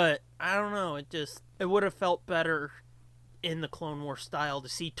 But, I don't know, it would have felt better in the Clone Wars style to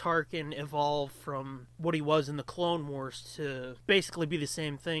see Tarkin evolve from what he was in the Clone Wars to basically be the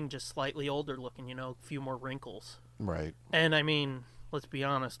same thing, just slightly older looking, a few more wrinkles. Right. And I mean, let's be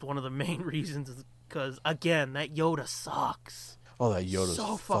honest, one of the main reasons is because, again, that Yoda sucks. Oh, that Yoda's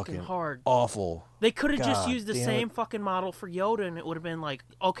so fucking hard. Awful. They could have just used the same fucking model for Yoda and it would have been like,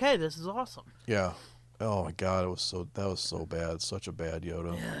 okay, this is awesome. Yeah. Oh my god, that was so bad. Such a bad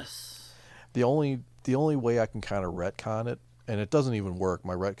Yoda. Yes. The only way I can kind of retcon it, and it doesn't even work.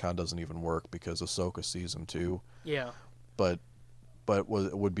 My retcon doesn't even work because Ahsoka sees him too. Yeah. But it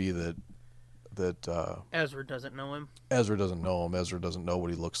would be that Ezra doesn't know him. Ezra doesn't know him. Ezra doesn't know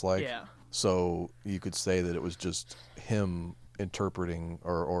what he looks like. Yeah. So you could say that it was just him interpreting,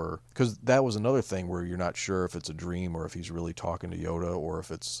 or because that was another thing where you're not sure if it's a dream or if he's really talking to Yoda or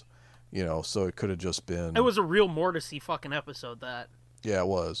if it's, so it could have just been. It was a real Mortis-y fucking episode, that. Yeah, it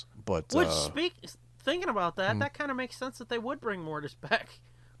was. But thinking about that, that kind of makes sense that they would bring Mortis back.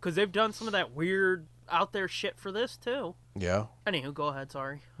 Because they've done some of that weird out there shit for this, too. Yeah. Anywho, go ahead,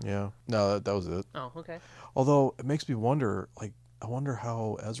 sorry. Yeah. No, that was it. Oh, okay. Although, it makes me wonder, I wonder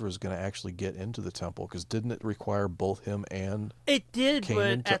how Ezra's going to actually get into the temple, because didn't it require both him and It did,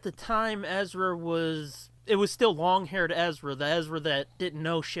 Kanan but at the time, it was still long-haired Ezra, the Ezra that didn't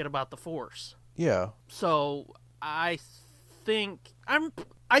know shit about the Force. Yeah. So, I think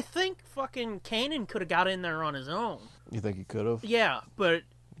fucking Kanan could have got in there on his own. You think he could have? Yeah, but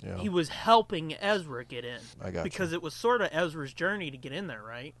he was helping Ezra get in. I got because it was sort of Ezra's journey to get in there,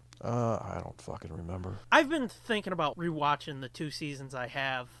 right? I don't fucking remember. I've been thinking about rewatching the 2 seasons I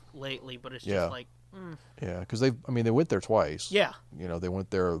have lately, but it's just like... Yeah, because they went there twice. Yeah. They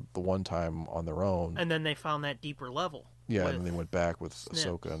went there the one time on their own. And then they found that deeper level. Yeah, and then they went back with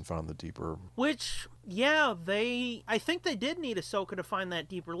Ahsoka and found the deeper... Which, yeah, I think they did need Ahsoka to find that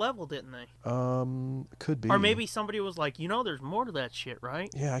deeper level, didn't they? Could be. Or maybe somebody was like, there's more to that shit, right?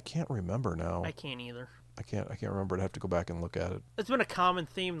 Yeah, I can't remember now. I can't either. I can't remember. I'd have to go back and look at it. It's been a common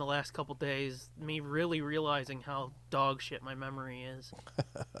theme the last couple days, me really realizing how dog shit my memory is.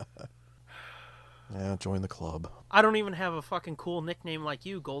 Yeah, join the club. I don't even have a fucking cool nickname like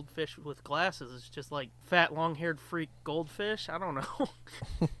you, Goldfish with Glasses. It's just like fat, long-haired freak Goldfish. I don't know.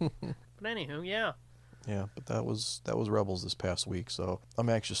 But anywho, yeah. Yeah, but that was Rebels this past week, so I'm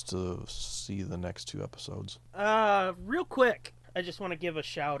anxious to see the next 2 episodes. Real quick, I just want to give a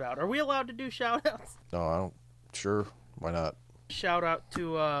shout-out. Are we allowed to do shout-outs? No, I don't. Sure, why not? Shout-out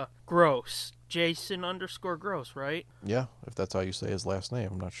to Gross. Jason_Gross, right? Yeah, if that's how you say his last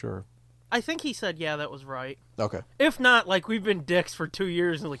name. I'm not sure. I think he said, yeah, that was right. Okay. If not, we've been dicks for 2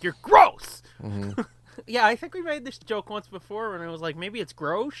 years, and you're gross! Mm-hmm. Yeah, I think we made this joke once before, and it was maybe it's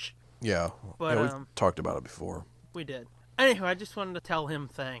gross? Yeah. But we've talked about it before. We did. Anyway, I just wanted to tell him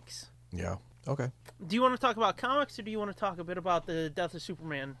thanks. Yeah. Okay. Do you want to talk about comics, or do you want to talk a bit about the Death of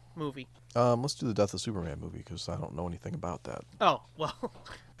Superman movie? Let's do the Death of Superman movie, because I don't know anything about that. Oh, well.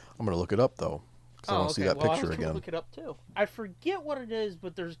 I'm going to look it up, though. because I want to see that picture again. Look it up too. I forget what it is,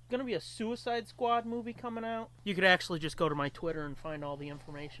 but there's going to be a Suicide Squad movie coming out. You could actually just go to my Twitter and find all the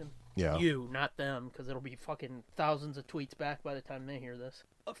information. Yeah. You, not them, because it'll be fucking thousands of tweets back by the time they hear this.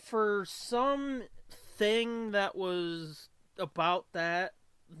 For some thing that was about that,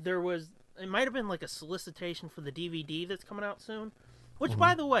 it might have been like a solicitation for the DVD that's coming out soon. Which,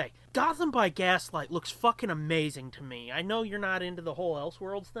 by the way, Gotham by Gaslight looks fucking amazing to me. I know you're not into the whole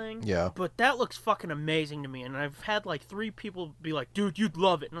Elseworlds thing. Yeah. But that looks fucking amazing to me. And I've had like 3 people be like, dude, you'd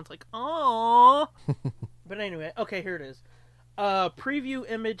love it. And it's like, aww. But anyway, okay, here it is. Preview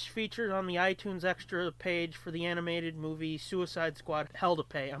image featured on the iTunes Extra page for the animated movie Suicide Squad Hell to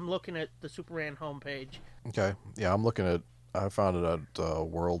Pay. I'm looking at the Superman homepage. Okay. Yeah, I found it at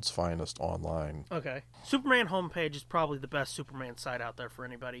World's Finest Online. Okay. Superman homepage is probably the best Superman site out there for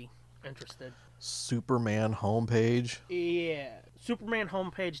anybody interested. Superman homepage? Yeah.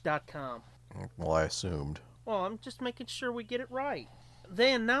 SupermanHomepage.com. Well, I assumed. Well, I'm just making sure we get it right.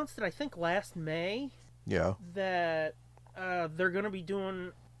 They announced it, I think, last May. Yeah. That they're going to be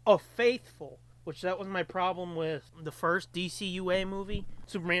doing a Faithful, which that was my problem with the first DCUA movie,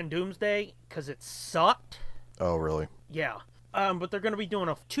 Superman Doomsday, because it sucked. Oh, really? Yeah. But they're going to be doing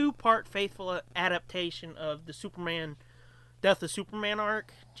a 2-part Faithful adaptation of the Superman, Death of Superman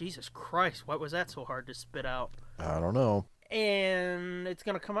arc. Jesus Christ, why was that so hard to spit out? I don't know. And it's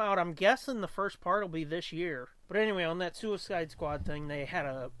going to come out, I'm guessing the first part will be this year. But anyway, on that Suicide Squad thing, they had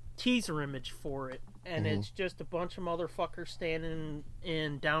a teaser image for it. And it's just a bunch of motherfuckers standing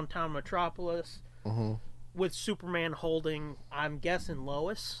in downtown Metropolis with Superman holding, I'm guessing,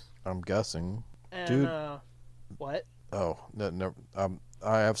 Lois. I'm guessing. And, dude. What? Oh, no.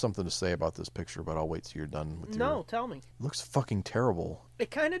 I have something to say about this picture, but I'll wait till you're done with No, tell me. It looks fucking terrible.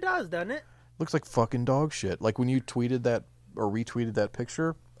 It kind of does, doesn't it? Looks like fucking dog shit. Like when you tweeted that or retweeted that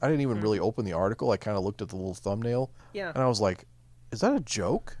picture, I didn't even really open the article. I kind of looked at the little thumbnail. Yeah. And I was like, is that a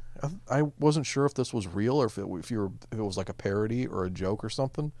joke? I wasn't sure if this was real or if it was like a parody or a joke or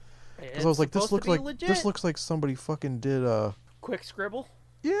something. Because I was like, this looks like somebody fucking did a quick scribble.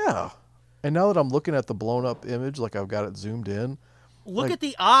 Yeah. And now that I'm looking at the blown up image, like I've got it zoomed in. Look at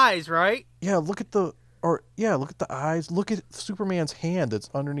the eyes, right? Yeah, look at the eyes. Look at Superman's hand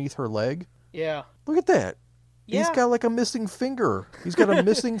that's underneath her leg. Yeah. Look at that. Yeah. He's got like a missing finger. He's got a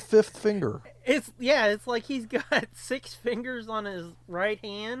missing 5th finger. It's like he's got 6 fingers on his right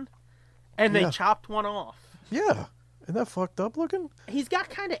hand, and they chopped one off. Yeah. Isn't that fucked up looking? He's got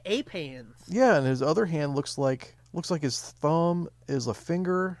kind of ape hands. Yeah, and his other hand looks like his thumb is a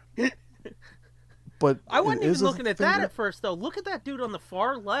finger. But I wasn't even looking at that at first, though. Look at that dude on the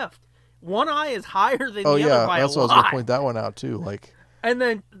far left. One eye is higher than the other by a lot. Oh, yeah, that's what I was going to point that one out, too. Like, and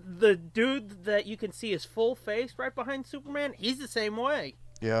then the dude that you can see his full face right behind Superman, he's the same way.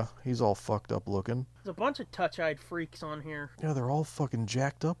 Yeah, he's all fucked up looking. There's a bunch of touch-eyed freaks on here. Yeah, they're all fucking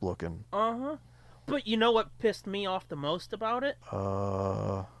jacked up looking. Uh-huh. But you know what pissed me off the most about it?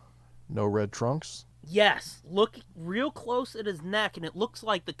 No red trunks? Yes. Look real close at his neck, and it looks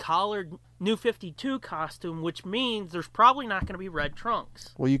like the collared New 52 costume, which means there's probably not going to be red trunks.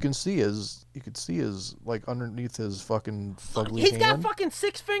 Well, you can see his like underneath his fucking fugly He's hand. got fucking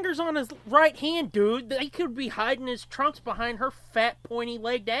 6 fingers on his right hand, dude. They could be hiding his trunks behind her fat,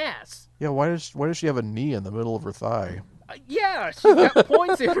 pointy-legged ass. Yeah, why does she have a knee in the middle of her thigh? Yeah, she's got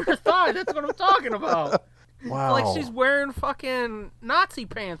points in her thigh. That's what I'm talking about. Wow. Like she's wearing fucking Nazi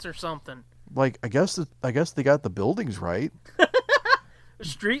pants or something. Like, I guess they got the buildings right. A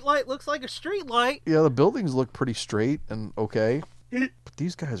street light looks like a street light. Yeah, the buildings look pretty straight and okay. But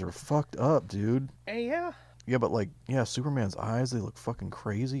these guys are fucked up, dude. Yeah. Yeah, but like, yeah, Superman's eyes, they look fucking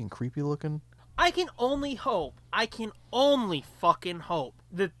crazy and creepy looking. I can only fucking hope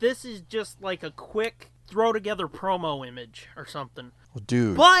that this is just like a quick throw together promo image or something. Well,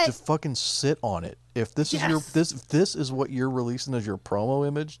 dude, just fucking sit on it. If this is this is what you're releasing as your promo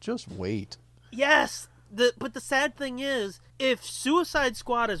image, just wait. Yes. But the sad thing is, if Suicide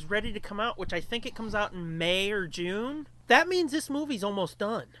Squad is ready to come out, which I think it comes out in May or June, that means this movie's almost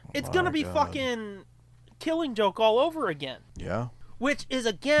done. It's going to be fucking Killing Joke all over again. Yeah. Which is,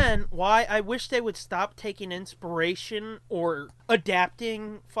 again, why I wish they would stop taking inspiration or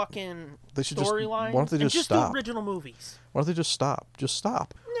adapting fucking storylines. Why don't they just stop? Do original movies. Why don't they just stop? Just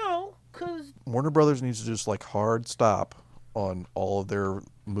stop. No, because Warner Brothers needs to just like hard stop on all of their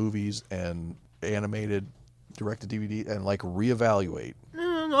movies and animated direct-to-DVD and like reevaluate.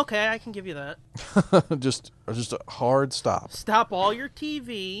 Okay, I can give you that. just a hard stop. Stop all your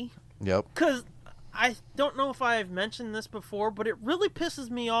TV. Yep. Because I don't know if I've mentioned this before, but it really pisses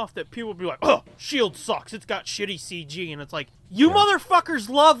me off that people be like, oh, S.H.I.E.L.D. sucks. It's got shitty CG. And it's like, you motherfuckers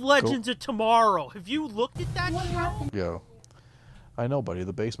love Legends of Tomorrow. Have you looked at that show? Yeah. I know, buddy.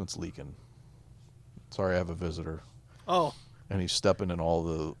 The basement's leaking. Sorry, I have a visitor. Oh. And he's stepping in all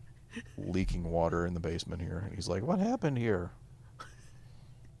the leaking water in the basement here. And he's like, what happened here?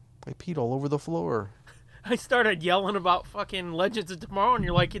 I peed all over the floor. I started yelling about fucking Legends of Tomorrow, and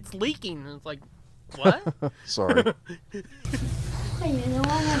you're like, it's leaking. And it's like, what? Sorry. Hey, you know what?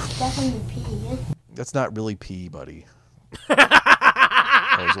 I'm stuck in the pee. That's not really pee, buddy.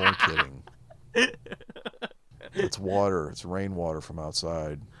 I was only kidding. It's water. It's rainwater from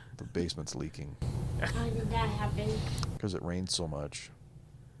outside. The basement's leaking. How did that happen? Because it rains so much.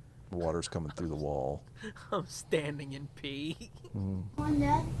 The water's coming through the wall. I'm standing in pee. On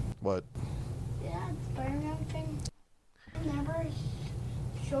that? What? Yeah, Spider-Man thing. I never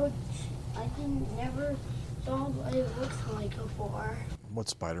showed. I didn't never saw what it looks like before. What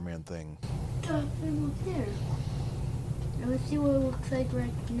Spider-Man thing? The thing up there. Let's see what it looks like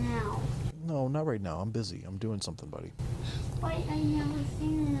right now. No, not right now. I'm busy. I'm doing something, buddy. Wait, I never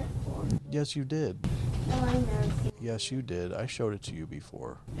seen it before. Yes, you did. No, I never seen it. Yes, you did. I showed it to you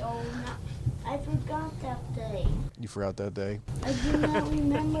before. No, not. I forgot that day. You forgot that day? I do not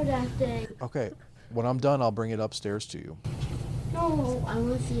remember that day. Okay. When I'm done, I'll bring it upstairs to you. No, I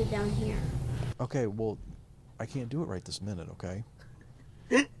want to see it down here. Okay, well, I can't do it right this minute, okay?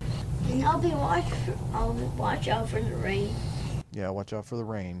 And I'll watch out for the rain. Yeah, watch out for the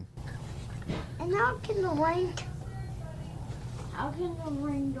rain. And how can the rain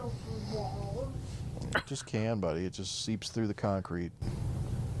go through walls? It just can, buddy. It just seeps through the concrete.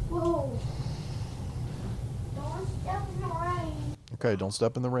 Whoa. Don't step in the rain. Okay, don't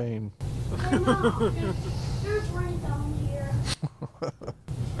step in the rain. There's rain down here.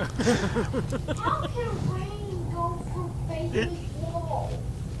 How can rain go through faceless walls?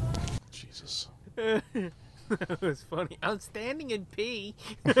 Jesus. That was funny. I'm standing in pee.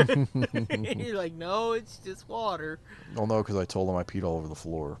 You're like, no, it's just water. Well, no, because I told him I peed all over the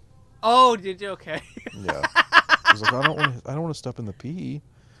floor. Oh, did you? Okay. Yeah. He's like, I don't want to step in the pee.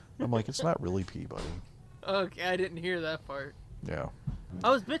 I'm like, it's not really pee, buddy. Okay, I didn't hear that part. Yeah. I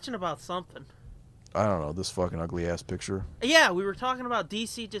was bitching about something. I don't know, this fucking ugly ass picture. Yeah, we were talking about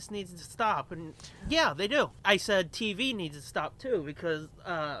DC just needs to stop, and yeah, they do. I said TV needs to stop too, because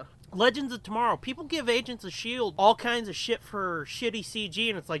Legends of Tomorrow, people give Agents of S.H.I.E.L.D. all kinds of shit for shitty CG,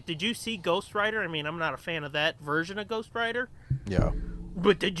 and it's like, did you see Ghost Rider? I mean, I'm not a fan of that version of Ghost Rider. Yeah.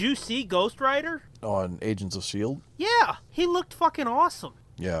 But did you see Ghost Rider? On Agents of S.H.I.E.L.D.? Yeah, he looked fucking awesome.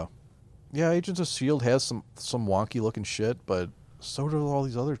 Yeah. Yeah, Agents of S.H.I.E.L.D. has some wonky looking shit, but so do all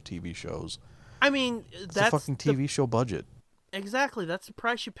these other TV shows. I mean, It's that's a fucking TV show budget. Exactly, that's the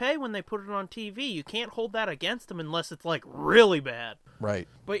price you pay when they put it on TV. You can't hold that against them unless it's, like, really bad. Right.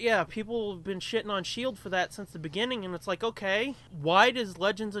 But yeah, people have been shitting on S.H.I.E.L.D. for that since the beginning, and it's like, okay, why does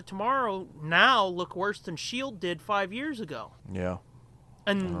Legends of Tomorrow now look worse than S.H.I.E.L.D. did 5 years ago? Yeah.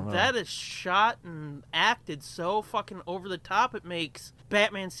 And that is shot and acted so fucking over the top, it makes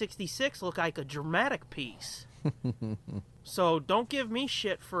Batman 66 look like a dramatic piece. So don't give me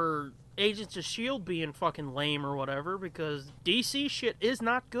shit for Agents of S.H.I.E.L.D. being fucking lame or whatever, because DC shit is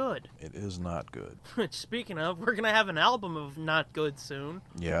not good. It is not good. Which, speaking of, we're going to have an album of not good soon.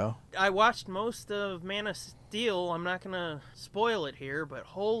 Yeah? I watched most of Man of Steel. I'm not going to spoil it here, but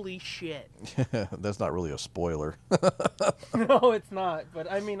holy shit. That's not really a spoiler. No, it's not.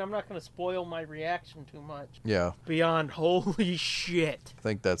 But, I mean, I'm not going to spoil my reaction too much. Yeah. Beyond holy shit. I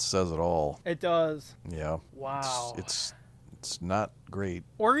think that says it all. It does. Yeah. Wow. It's not great.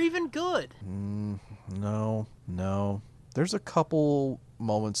 Or even good. No. There's a couple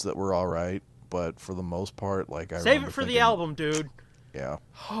moments that were all right, but for the most part, like, Save it for the album, dude. Yeah.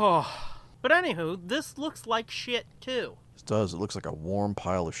 But anywho, this looks like shit too. It does. It looks like a warm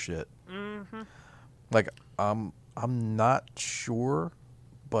pile of shit. Mm-hmm. Like, I'm not sure,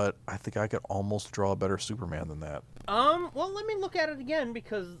 but I think I could almost draw a better Superman than that. Well, let me look at it again,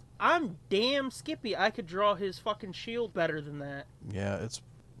 because I'm damn skippy. I could draw his fucking shield better than that. Yeah, it's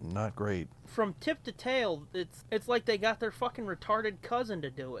not great. From tip to tail, it's like they got their fucking retarded cousin to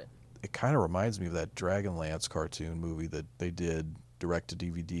do it. It kind of reminds me of that Dragonlance cartoon movie that they did direct to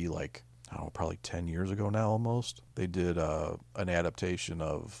DVD, like, I don't know, probably 10 years ago now almost. They did an adaptation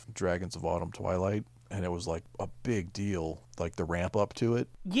of Dragons of Autumn Twilight. and it was like a big deal, like the ramp up to it.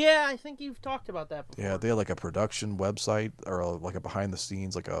 Yeah, I think you've talked about that before. Yeah, they had like a production website or like a behind the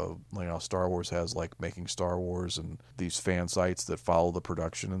scenes, like Star Wars has like making Star Wars and these fan sites that follow the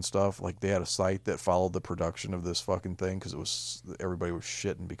production and stuff. Like they had a site that followed the production of this fucking thing because everybody was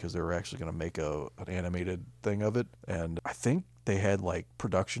shitting because they were actually going to make an animated thing of it. And I think they had like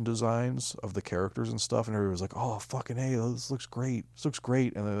production designs of the characters and stuff, and everybody was like, oh fucking hey, this looks great,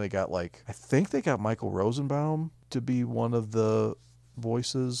 and then they got like, I think they got Michael Rosenbaum to be one of the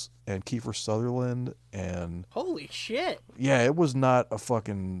voices and Kiefer Sutherland, and holy shit, yeah, it was not a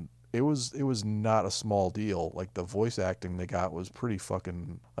fucking, it was not a small deal. Like the voice acting they got was pretty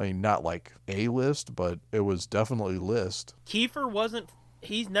fucking, I mean, not like A-list, but it was definitely list. Kiefer wasn't,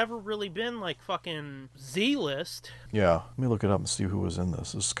 he's never really been like fucking Z-list. Yeah, let me look it up and see who was in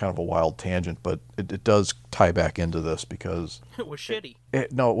this. This is kind of a wild tangent, but it does tie back into this because it was shitty.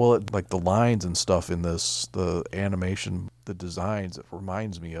 Like the lines and stuff in this, the animation, the designs, it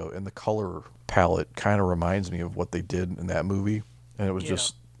reminds me of, and the color palette kind of reminds me of what they did in that movie, and it was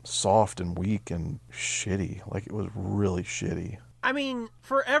just soft and weak and shitty. Like it was really shitty. I mean,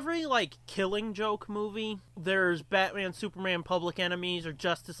 for every, like, Killing Joke movie, there's Batman, Superman, Public Enemies, or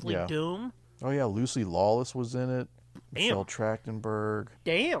Justice League Doom. Oh, yeah, Lucy Lawless was in it. Damn. Michelle Trachtenberg.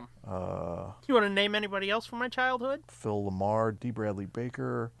 Damn. You want to name anybody else from my childhood? Phil Lamar, D. Bradley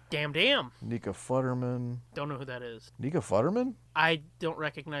Baker. Damn. Nika Futterman. Don't know who that is. Nika Futterman? I don't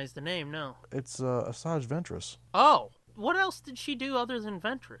recognize the name, no. It's Asajj Ventress. Oh. What else did she do other than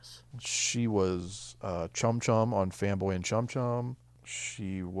Ventress? She was Chum Chum on Fanboy and Chum Chum.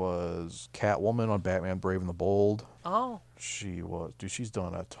 She was Catwoman on Batman Brave and the Bold. Oh. She was... Dude, she's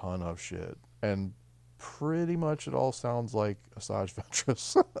done a ton of shit. And pretty much it all sounds like Asajj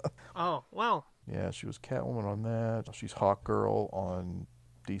Ventress. Oh, well. Yeah, she was Catwoman on that. She's Hawkgirl on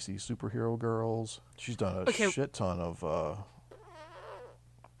DC Superhero Girls. She's done a shit ton of...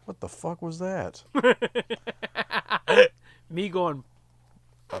 What the fuck was that? Me going...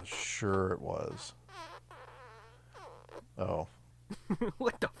 Sure it was. Oh.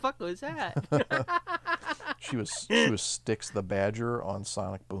 What the fuck was that? She was Styx the Badger on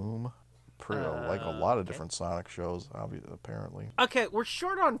Sonic Boom. Like a lot of different Sonic shows, apparently. Okay, we're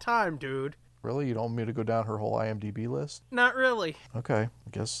short on time, dude. Really? You don't want me to go down her whole IMDb list? Not really. Okay. I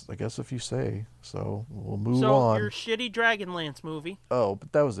guess if you say. So we'll move So on. your shitty Dragonlance movie. Oh,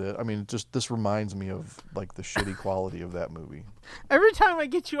 but that was it. I mean, just this reminds me of like the shitty quality of that movie. Every time I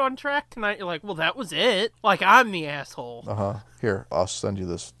get you on track tonight, you're like, well, that was it. Like, I'm the asshole. Uh-huh. Here, I'll send you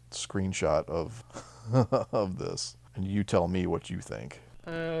this screenshot of of this, and you tell me what you think.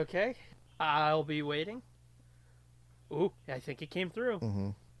 Okay. I'll be waiting. Ooh, I think it came through. Mm-hmm.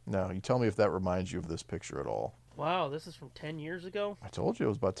 Now, you tell me if that reminds you of this picture at all. Wow, this is from 10 years ago? I told you it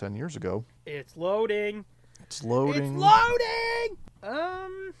was about 10 years ago. It's loading. It's loading. It's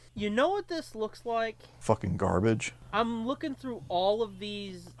loading! You know what this looks like? Fucking garbage. I'm looking through all of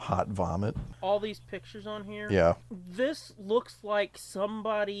these... Hot vomit. All these pictures on here. Yeah. This looks like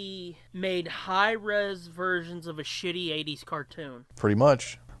somebody made high-res versions of a shitty 80s cartoon. Pretty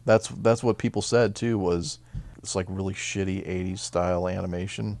much. That's what people said, too, was... It's like really shitty 80s style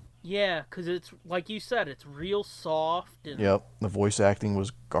animation. Yeah, because it's, like you said, it's real soft. And... Yep. The voice acting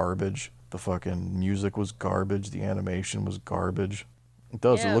was garbage. The fucking music was garbage. The animation was garbage. It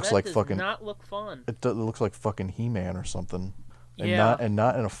does. Yeah, It looks like fucking... does not look fun. It looks like fucking He-Man or something. And yeah.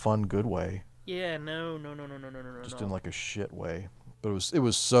 Not in a fun, good way. Yeah, no. Just in like a shit way. But it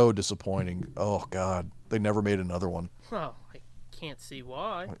was so disappointing. Oh, God. They never made another one. Oh, I can't see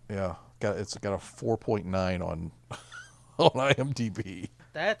why. Yeah. It's got a 4.9 on IMDb.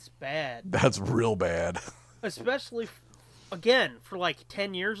 That's bad. That's real bad. Especially, again, for like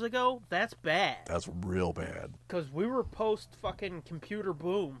 10 years ago, that's bad. That's real bad. Because we were post fucking computer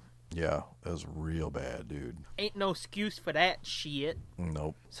boom. Yeah, that's real bad, dude. Ain't no excuse for that shit.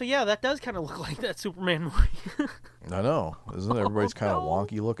 Nope. So yeah, that does kind of look like that Superman movie. I know. Isn't it? Everybody's kind of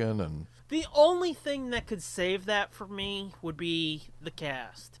wonky looking and... The only thing that could save that for me would be the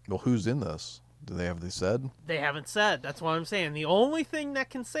cast. Well, who's in this? They said? They haven't said. That's what I'm saying. The only thing that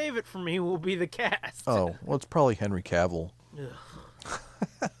can save it for me will be the cast. Oh, well, it's probably Henry Cavill.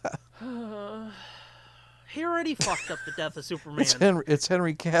 He already fucked up the death of Superman. It's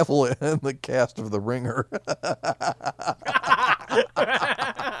Henry Cavill and the cast of The Ringer.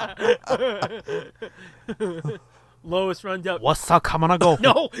 Lois runs out. What's up, Kamanago?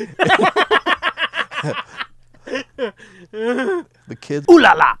 No. The kids Ooh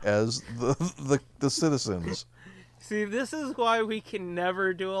la la. as the citizens. See, this is why we can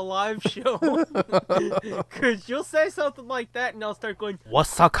never do a live show. Because you'll say something like that, and I'll start going,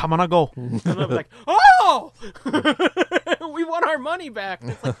 "What's up, Kamanago?" And I'll be like, "Oh! We want our money back."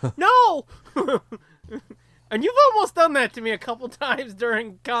 And it's like, no! And you've almost done that to me a couple times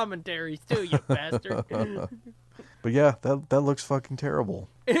during commentaries, too, you bastard. But yeah, that looks fucking terrible.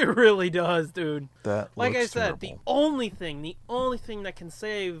 It really does, dude. That like looks I said, terrible. the only thing that can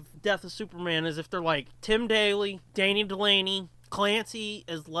save Death of Superman is if they're like Tim Daly, Danny Delaney, Clancy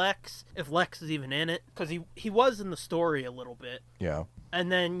as Lex, if Lex is even in it, because he was in the story a little bit. Yeah.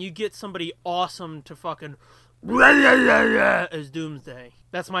 And then you get somebody awesome to fucking as Doomsday.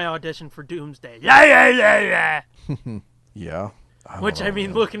 That's my audition for Doomsday. Yeah. Which, I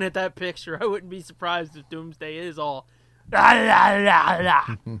mean, looking at that picture, I wouldn't be surprised if Doomsday is all... Sounds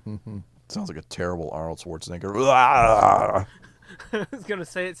like a terrible Arnold Schwarzenegger. I was going to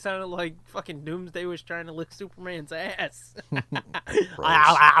say it sounded like fucking Doomsday was trying to lick Superman's ass.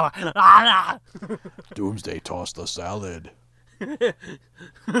 Doomsday tossed the salad.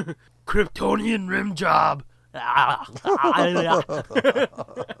 Kryptonian rim job.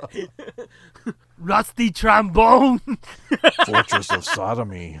 Rusty trombone. Fortress of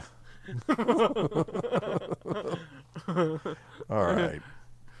Sodomy. All right.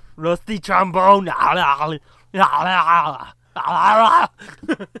 Rusty trombone. All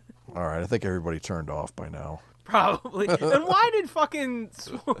right, I think everybody turned off by now. Probably. And why did fucking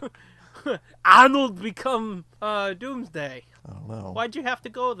Arnold become Doomsday? I don't know. Why'd you have to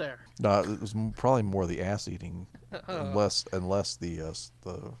go there? No, it was probably more the ass eating, and less the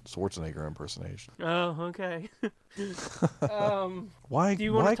Schwarzenegger impersonation. Oh, okay. Why? Do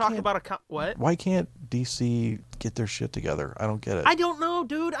you want to talk about what? Why can't DC get their shit together? I don't get it. I don't know,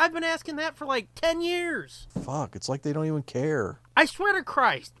 dude. I've been asking that for like 10 years. Fuck, it's like they don't even care. I swear to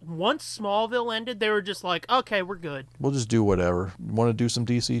Christ, once Smallville ended, they were just like, okay, we're good. We'll just do whatever. You want to do some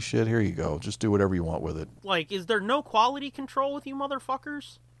DC shit? Here you go. Just do whatever you want with it. Like, is there no quality control with you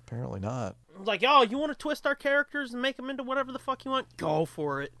motherfuckers? Apparently not. Like, oh, you want to twist our characters and make them into whatever the fuck you want? Go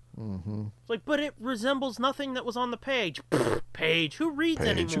for it. Mm-hmm. It's like, but it resembles nothing that was on the page. Page. Who reads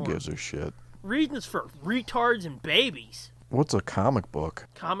anymore? Who gives a shit? Reading's for retards and babies. What's a comic book?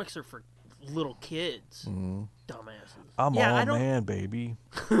 Comics are for little kids. Mm-hmm. Dumbasses. I'm all man, baby.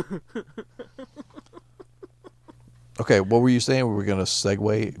 Okay, what were you saying? We were going to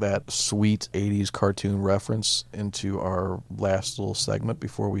segue that sweet 80s cartoon reference into our last little segment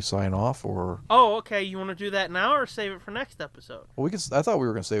before we sign off, or... Oh, okay. You want to do that now or save it for next episode? Well, I thought we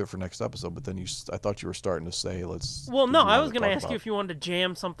were going to save it for next episode, but then I thought you were starting to say, let's... Well, no, I was going to ask you if you wanted to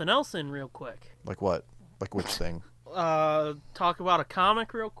jam something else in real quick. Like what? Like which thing? Talk about a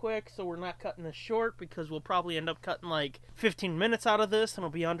comic real quick, so we're not cutting this short, because we'll probably end up cutting like 15 minutes out of this, and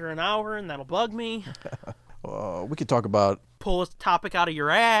it'll be under an hour, and that'll bug me. We could talk about... Pull a topic out of your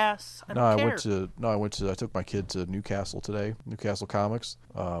ass. I took my kid to Newcastle today, Newcastle Comics,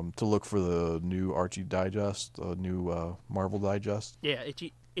 to look for the new Archie Digest, new Marvel Digest. Yeah,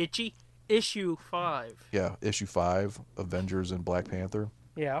 Itchy. Issue 5. Yeah, issue 5, Avengers and Black Panther.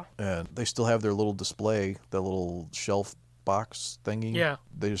 Yeah. And they still have their little display, that little shelf box thingy. Yeah.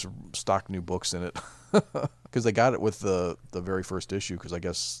 They just stock new books in it. Because they got it with the very first issue, because I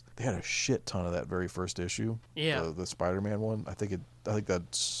guess they had a shit ton of that very first issue. Yeah. The Spider-Man one. I think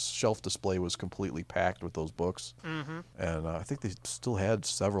that shelf display was completely packed with those books. Mm-hmm. And I think they still had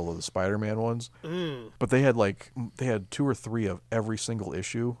several of the Spider-Man ones. Mm. But they had 2 or 3 of every single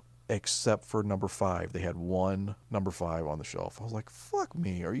issue. Except for number 5. They had one number 5 on the shelf. I was like, fuck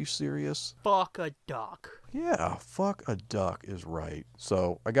me. Are you serious? Fuck a duck. Yeah, fuck a duck is right.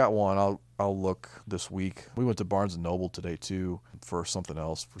 So I got one. I'll look this week. We went to Barnes & Noble today, too, for something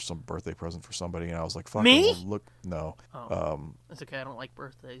else, for some birthday present for somebody. And I was like, fuck me? It, look. No. Oh, it's okay. I don't like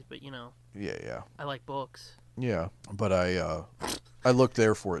birthdays, but, you know. Yeah. I like books. Yeah, but I looked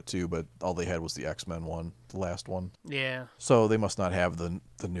there for it, too, but all they had was the X-Men one, the last one. Yeah. So they must not have the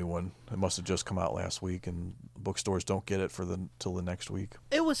new one. It must have just come out last week, and bookstores don't get it till the next week.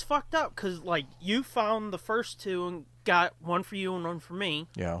 It was fucked up, because, like, you found the first 2 and got one for you and one for me.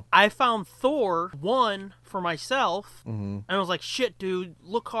 Yeah. I found Thor 1 for myself, Mm-hmm. and I was like, shit, dude,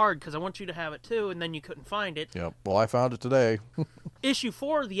 look hard, because I want you to have it, too, and then you couldn't find it. Yep. Well, I found it today. Issue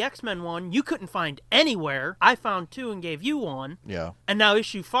 4, the X-Men one, you couldn't find anywhere. I found 2 and gave you one. Yeah. And now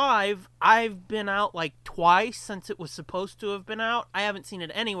issue 5, I've been out like twice since it was supposed to have been out. I haven't seen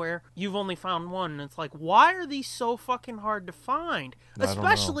it anywhere. You've only found one, and it's like, why are these so fucking hard to find?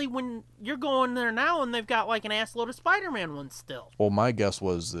 Especially when you're going there now and they've got like an assload of Spider-Man ones still. Well, my guess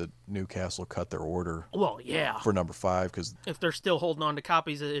was that Newcastle cut their order. Well, yeah. For number 5, because if they're still holding on to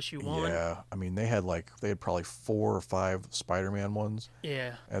copies of issue 1. Yeah, I mean they had probably 4 or 5 Spider-Man ones.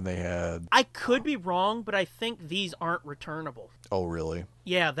 Yeah. And they had. I could be wrong, but I think these aren't returnable. Oh, really?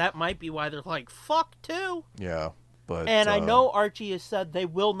 Yeah, that might be why they're like, fuck too. Yeah, but. And I know Archie has said they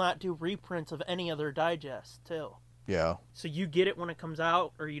will not do reprints of any other digests too. Yeah. So you get it when it comes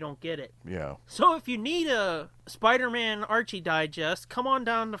out, or you don't get it. Yeah. So if you need a Spider-Man Archie digest, come on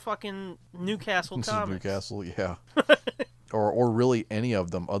down to fucking Newcastle Comics. Newcastle, yeah. or really any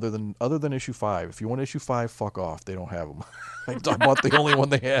of them other than issue 5. If you want issue 5, fuck off. They don't have them. I bought the only one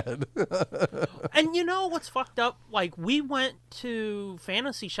they had. And you know what's fucked up? Like, we went to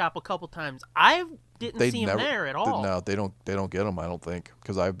Fantasy Shop a couple times. I didn't see them there at all. No, they don't get them, I don't think,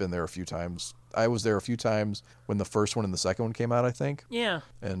 because I've been there a few times. I was there a few times when the first one and the second one came out, I think. Yeah.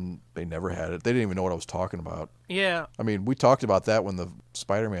 And they never had it. They didn't even know what I was talking about. Yeah. I mean, we talked about that when the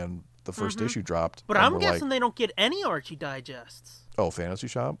Spider-Man, the first issue dropped. But I'm guessing they don't get any Archie digests. Oh, Fantasy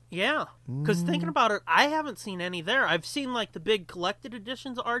Shop? Yeah. Because thinking about it, I haven't seen any there. I've seen, like, the big collected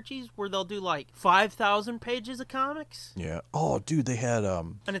editions of Archies where they'll do, like, 5,000 pages of comics. Yeah. Oh, dude, they had...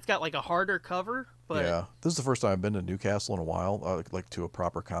 And it's got, like, a harder cover. But... Yeah. This is the first time I've been to Newcastle in a while, like, to a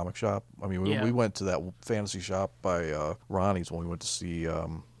proper comic shop. I mean, we went to that Fantasy Shop by Ronnie's when we went to see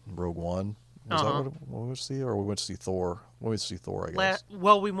Rogue One. Was that what we went to see? Or we went to see Thor? We went to see Thor, I guess.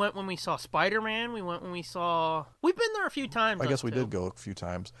 Well, we went when we saw Spider-Man. We went when we saw... We've been there a few times. I guess we did go a few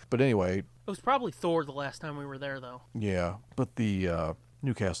times. But anyway... It was probably Thor the last time we were there, though. Yeah. But the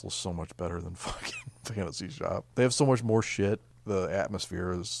Newcastle is so much better than fucking Fantasy Shop. They have so much more shit. The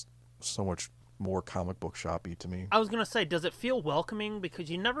atmosphere is so much more comic book shoppy to me. I was going to say, does it feel welcoming? Because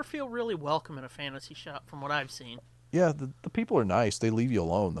you never feel really welcome in a Fantasy Shop from what I've seen. Yeah, the people are nice. They leave you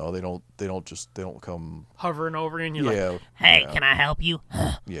alone though. They don't come hovering over you and you're like, hey, can I help you?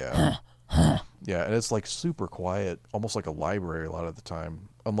 Yeah. Yeah, and it's like super quiet, almost like a library a lot of the time.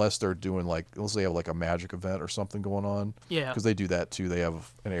 Unless they're doing unless they have like a magic event or something going on. Yeah. Because they do that too. They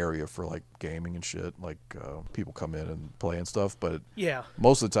have an area for like gaming and shit. Like people come in and play and stuff. But yeah,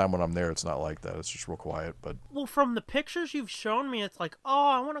 most of the time when I'm there, it's not like that. It's just real quiet. But well, from the pictures you've shown me, it's like, oh,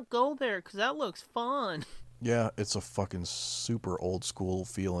 I want to go there because that looks fun. Yeah, it's a fucking super old school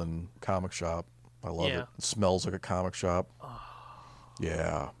feeling comic shop. I love it. It smells like a comic shop. Oh.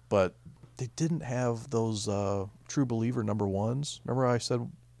 Yeah, but they didn't have those True Believer #1s. Remember I said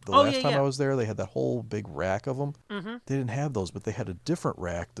the last time I was there, they had that whole big rack of them? Mm-hmm. They didn't have those, but they had a different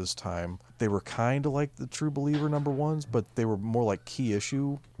rack this time. They were kind of like the True Believer #1s, but they were more like key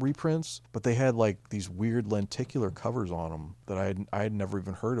issue reprints. But they had like these weird lenticular covers on them that I had never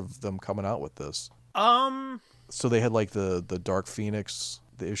even heard of them coming out with this. So they had like the Dark Phoenix,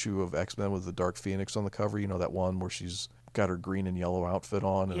 the issue of X-Men with the Dark Phoenix on the cover. You know, that one where she's got her green and yellow outfit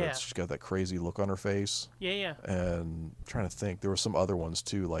on, and she's got that crazy look on her face. Yeah. And I'm trying to think, there were some other ones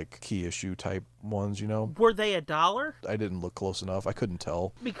too, like key issue type ones, you know. Were they $1? I didn't look close enough. I couldn't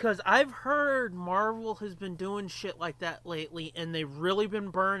tell. Because I've heard Marvel has been doing shit like that lately, and they've really been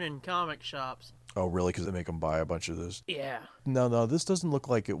burning comic shops. Oh, really? Because they make them buy a bunch of this? Yeah. No, this doesn't look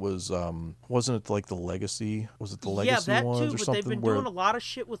like it was, wasn't it like the Legacy? Was it the Legacy ones or something? Yeah, that too, but they've been doing a lot of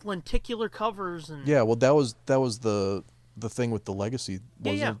shit with lenticular covers. And yeah, well, that was the thing with the Legacy,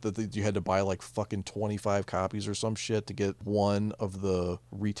 wasn't it? That you had to buy like fucking 25 copies or some shit to get one of the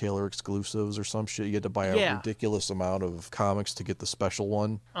retailer exclusives or some shit. You had to buy a ridiculous amount of comics to get the special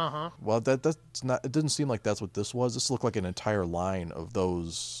one. Well, that's not. It didn't seem like that's what this was. This looked like an entire line of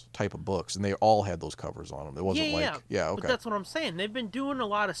those type of books, and they all had those covers on them. It wasn't okay. But that's what I'm saying. They've been doing a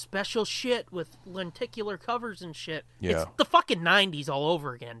lot of special shit with lenticular covers and shit. Yeah. It's the fucking 90s all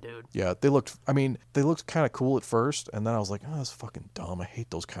over again, dude. Yeah, they looked kind of cool at first, and then I was like, oh, that's fucking dumb. I hate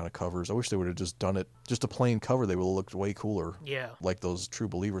those kind of covers. I wish they would have just done it, just a plain cover. They would have looked way cooler. Yeah. Like those True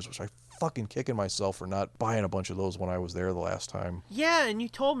Believers, which I fucking kicking myself for not buying a bunch of those when I was there the last time. Yeah, and you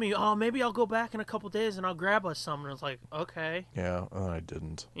told me, oh, maybe I'll go back in a couple days and I'll grab us some. And I was like, okay. Yeah, I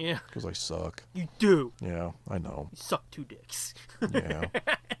didn't. Yeah. Because I suck. You do. Yeah, I know. You suck 2 dicks. Yeah.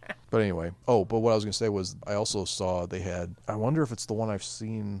 But anyway, but what I was going to say was I also saw they had, I wonder if it's the one I've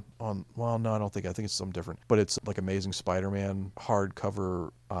seen on, well, no, I think it's something different. But it's like Amazing Spider-Man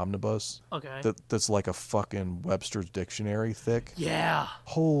hardcover omnibus. Okay. That's like a fucking Webster's dictionary thick. Yeah.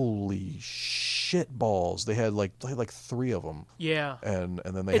 Holy shit balls! They had like 3 of them. Yeah. And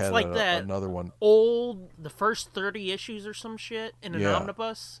then they had like that another one. The first 30 issues or some shit in an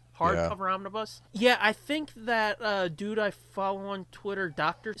omnibus. Hardcover omnibus. Yeah, I think that dude I follow on Twitter,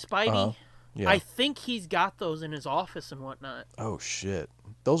 Dr. Spidey, Yeah. I think he's got those in his office and whatnot. Oh, shit.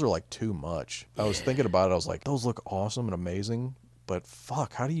 Those are like too much. I was thinking about it. I was like, those look awesome and amazing, but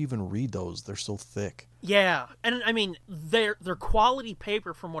fuck, how do you even read those? They're so thick. Yeah, and I mean, they're quality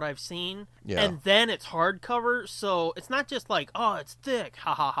paper from what I've seen, and then it's hardcover, so it's not just like, oh, it's thick,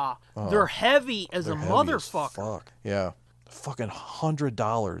 ha ha ha. They're heavy as a motherfucker. As fuck. Yeah. Fucking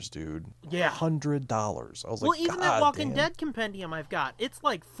 $100, dude. Yeah. $100. I was like, well, even that Walking Dead compendium I've got, it's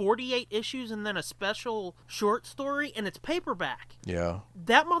like 48 issues and then a special short story, and it's paperback. Yeah.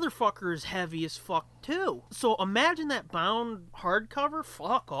 That motherfucker is heavy as fuck, too. So imagine that bound hardcover.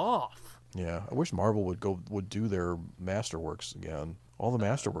 Fuck off. Yeah. I wish Marvel would do their Masterworks again. All the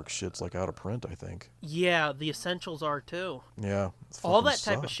Masterworks shit's like out of print, I think. Yeah, the Essentials are too. Yeah. All that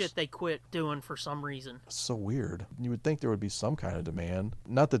type of shit they quit doing for some reason. It's so weird. You would think there would be some kind of demand.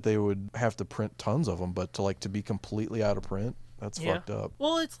 Not that they would have to print tons of them, but to be completely out of print, that's fucked up.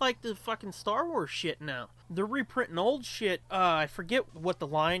 Well, it's like the fucking Star Wars shit now. They're reprinting old shit. I forget what the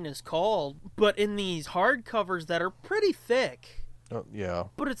line is called, but in these hardcovers that are pretty thick. Yeah.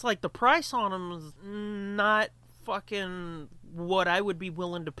 But it's like the price on them is not fucking what I would be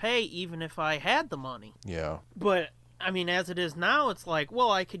willing to pay even if I had the money. Yeah. But I mean, as it is now, it's like,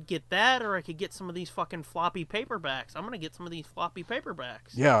 well, I could get that, or I could get some of these fucking floppy paperbacks. I'm gonna get some of these floppy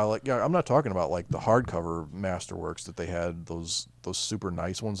paperbacks. Yeah, I'm not talking about like the hardcover Masterworks that they had, those super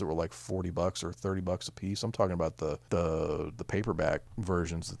nice ones that were like $40 or $30 a piece. I'm talking about the paperback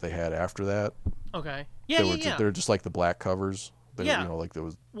versions that they had after that. Okay. Yeah, they're just like the black covers. Yeah. You know, like there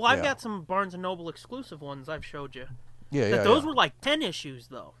was. Well, I've got some Barnes & Noble exclusive ones I've showed you. Yeah. Those were like 10 issues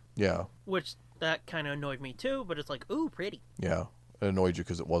though. Yeah. Which that kind of annoyed me too, but it's like, ooh, pretty. Yeah. It annoyed you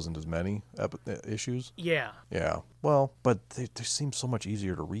because it wasn't as many issues? Yeah. Yeah. Well, but they seem so much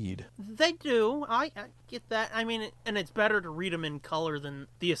easier to read. They do. I get that. I mean, and it's better to read them in color than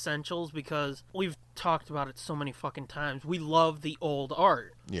the Essentials because we've talked about it so many fucking times. We love the old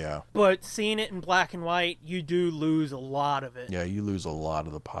art. Yeah. But seeing it in black and white, you do lose a lot of it. Yeah, you lose a lot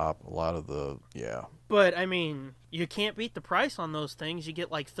of the pop, a lot of the, yeah. But, I mean, you can't beat the price on those things. You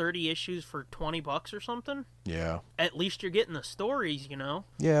get like 30 issues for $20 or something. Yeah. At least you're getting the stories, you know?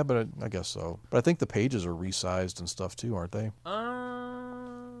 Yeah, but I guess so. But I think the pages are resized and stuff too, aren't they?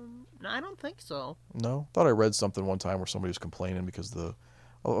 No, I don't think so. No? Thought I read something one time where somebody was complaining because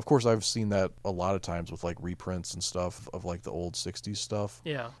of course, I've seen that a lot of times with like reprints and stuff of like the old 60s stuff.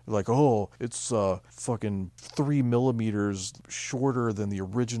 Yeah. Like, oh, it's fucking 3 millimeters shorter than the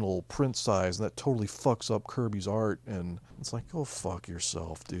original print size, and that totally fucks up Kirby's art. And it's like, go fuck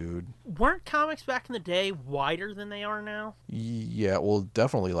yourself, dude. Weren't comics back in the day wider than they are now? Yeah, well,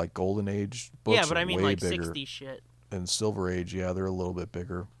 definitely like Golden Age books. Yeah, but I mean like bigger. 60s shit. And Silver Age, yeah, they're a little bit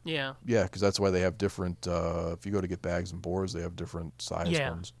bigger. Yeah. Yeah, because that's why they have different, if you go to get bags and boards, they have different size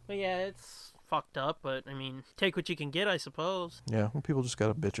ones. But yeah, it's fucked up, but I mean, take what you can get, I suppose. Yeah, well, people just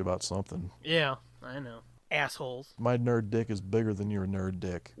gotta bitch about something. Yeah, I know. Assholes. My nerd dick is bigger than your nerd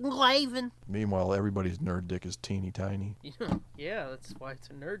dick. Laven. Meanwhile, everybody's nerd dick is teeny tiny. Yeah, that's why it's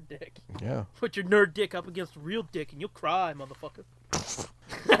a nerd dick. Yeah. Put your nerd dick up against a real dick and you'll cry, motherfucker.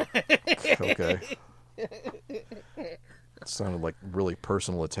 Okay. It sounded like really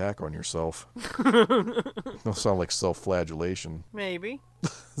personal attack on yourself. It'll sound like self-flagellation. Maybe.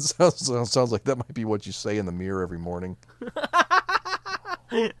 sounds like that might be what you say in the mirror every morning.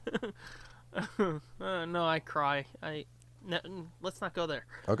 No, I cry. Let's not go there.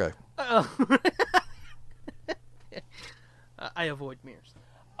 Okay. I avoid mirrors.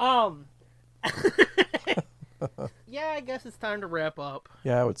 Yeah, I guess it's time to wrap up.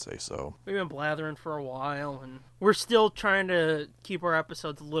 Yeah, I would say so. We've been blathering for a while, and we're still trying to keep our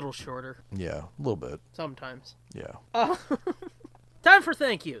episodes a little shorter. Yeah, a little bit. Sometimes. Yeah. Time for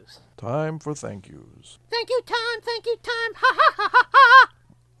thank yous. Time for thank yous. Thank you time, ha ha ha ha ha!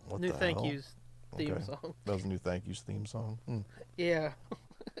 What New the thank hell? yous theme song. That was a new thank yous theme song? Yeah.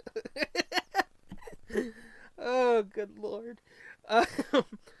 Oh, good lord.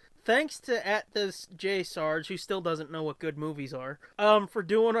 Thanks to @this_JSarge, who still doesn't know what good movies are, for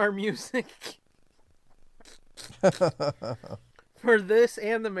doing our music. For this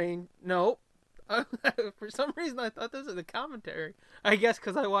and the main... No. For some reason, I thought this was a commentary. I guess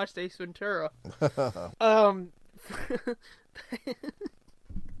because I watched Ace Ventura. Oh,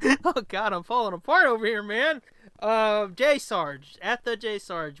 God, I'm falling apart over here, man. J Sarge at the J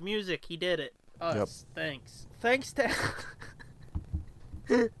Sarge music. He did it. Us. Yep. Thanks to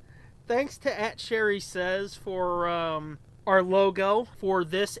thanks to at Sherry Says for our logo for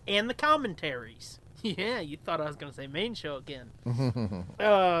this and the commentaries. Yeah, you thought I was gonna say main show again.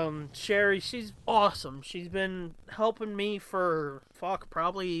 Sherry, she's awesome. She's been helping me for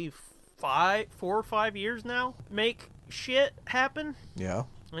probably 4 or 5 years now. Make shit happen. Yeah.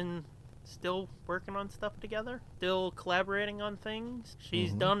 And still working on stuff together. Still collaborating on things.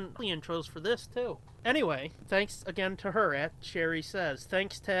 She's done the intros for this too. Anyway, thanks again to her at Sherry Says.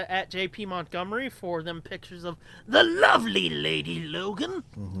 Thanks to at JP Montgomery for them pictures of the lovely Lady Logan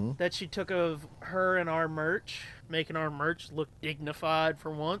that she took of her and our merch, making our merch look dignified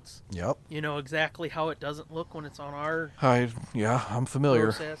for once. Yep. You know exactly how it doesn't look when it's on our I'm familiar.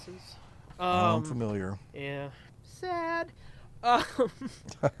 processes. I'm familiar. Yeah. Sad.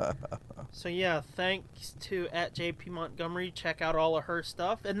 So yeah, thanks to at JP Montgomery. Check out all of her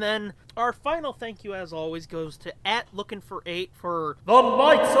stuff. And then our final thank you, as always, goes to at Looking for 8 for the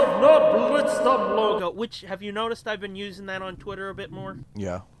Knights of Nerdblitzdom logo. Which, have you noticed I've been using that on Twitter a bit more?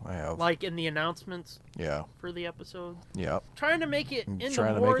 Yeah, I have. Like in the announcements. Yeah. For the episode. Yeah. Trying to make it into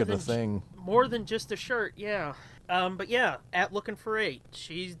a thing. More than just a shirt, yeah. But yeah, at Looking for 8.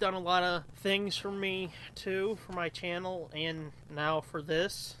 She's done a lot of things for me, too, for my channel, and now for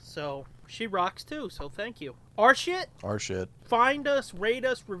this. So, she rocks, too, so thank you. Our shit? Our shit. Find us, rate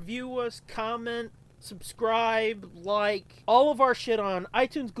us, review us, comment, subscribe, like, all of our shit on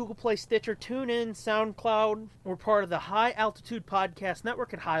iTunes, Google Play, Stitcher, TuneIn, SoundCloud. We're part of the High Altitude Podcast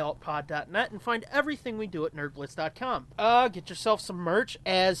Network at highaltpod.net, and find everything we do at nerdblitz.com. Get yourself some merch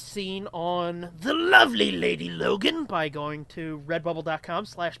as seen on the lovely Lady Logan by going to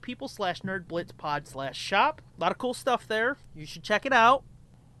redbubble.com/people/nerdblitzpod/shop. A lot of cool stuff there. You should check it out.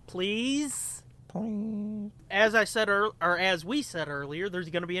 Please. As I said, or as we said earlier, there's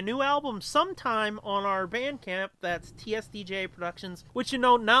going to be a new album sometime on our Bandcamp. That's TSDJ Productions. Which, you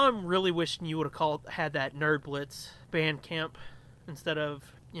know, now I'm really wishing you would have had that Nerd Blitz Bandcamp instead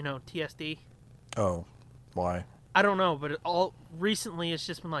of, you know, TSD. Oh, why? I don't know, but recently it's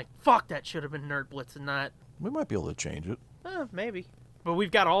just been like, fuck, that should have been Nerd Blitz and not. We might be able to change it. Maybe. But we've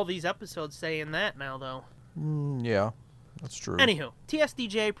got all these episodes saying that now, though. Yeah. That's true. Anywho,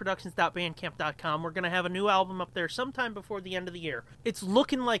 tsdjproductions.bandcamp.com. We're going to have a new album up there sometime before the end of the year. It's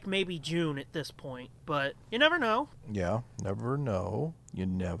looking like maybe June at this point, but you never know. Yeah, never know. You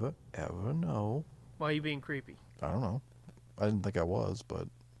never, ever know. Why are you being creepy? I don't know. I didn't think I was, but... A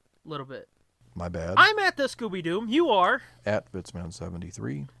little bit. My bad. I'm at the Scooby-Doom. You are. At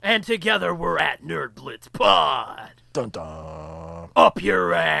Fitzman73. And together we're at Nerd Blitz Pod. Dun dun. Up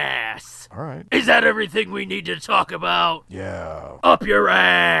your ass. All right. Is that everything we need to talk about? Yeah. Up your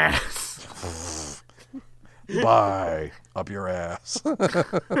ass. Bye. Up your ass. Let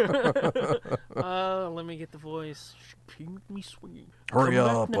me get the voice. Keep me swinging. Hurry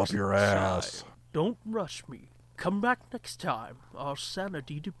up your ass. Time. Don't rush me. Come back next time. Our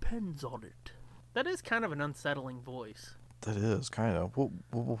sanity depends on it. That is kind of an unsettling voice. That is, kind of.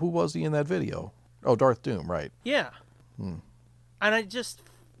 Who was he in that video? Oh, Darth Doom, right. Yeah. And I just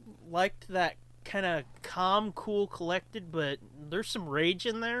liked that kind of calm, cool, collected, but there's some rage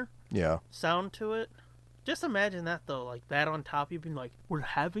in there. Yeah. Sound to it. Just imagine that, though. Like, that on top, you'd be like, we're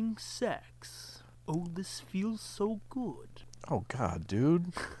having sex. Oh, this feels so good. Oh, God,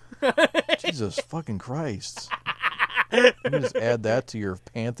 dude. Jesus fucking Christ. You can just add that to your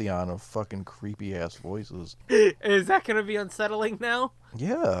pantheon of fucking creepy-ass voices. Is that going to be unsettling now?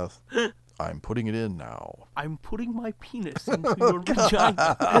 Yeah. I'm putting it in now. I'm putting my penis into your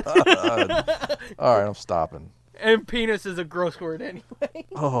vagina. All right, I'm stopping. And penis is a gross word anyway.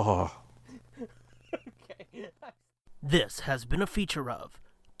 Oh. Okay. This has been a feature of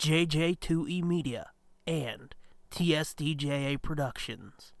JJ2E Media and TSDJA Productions.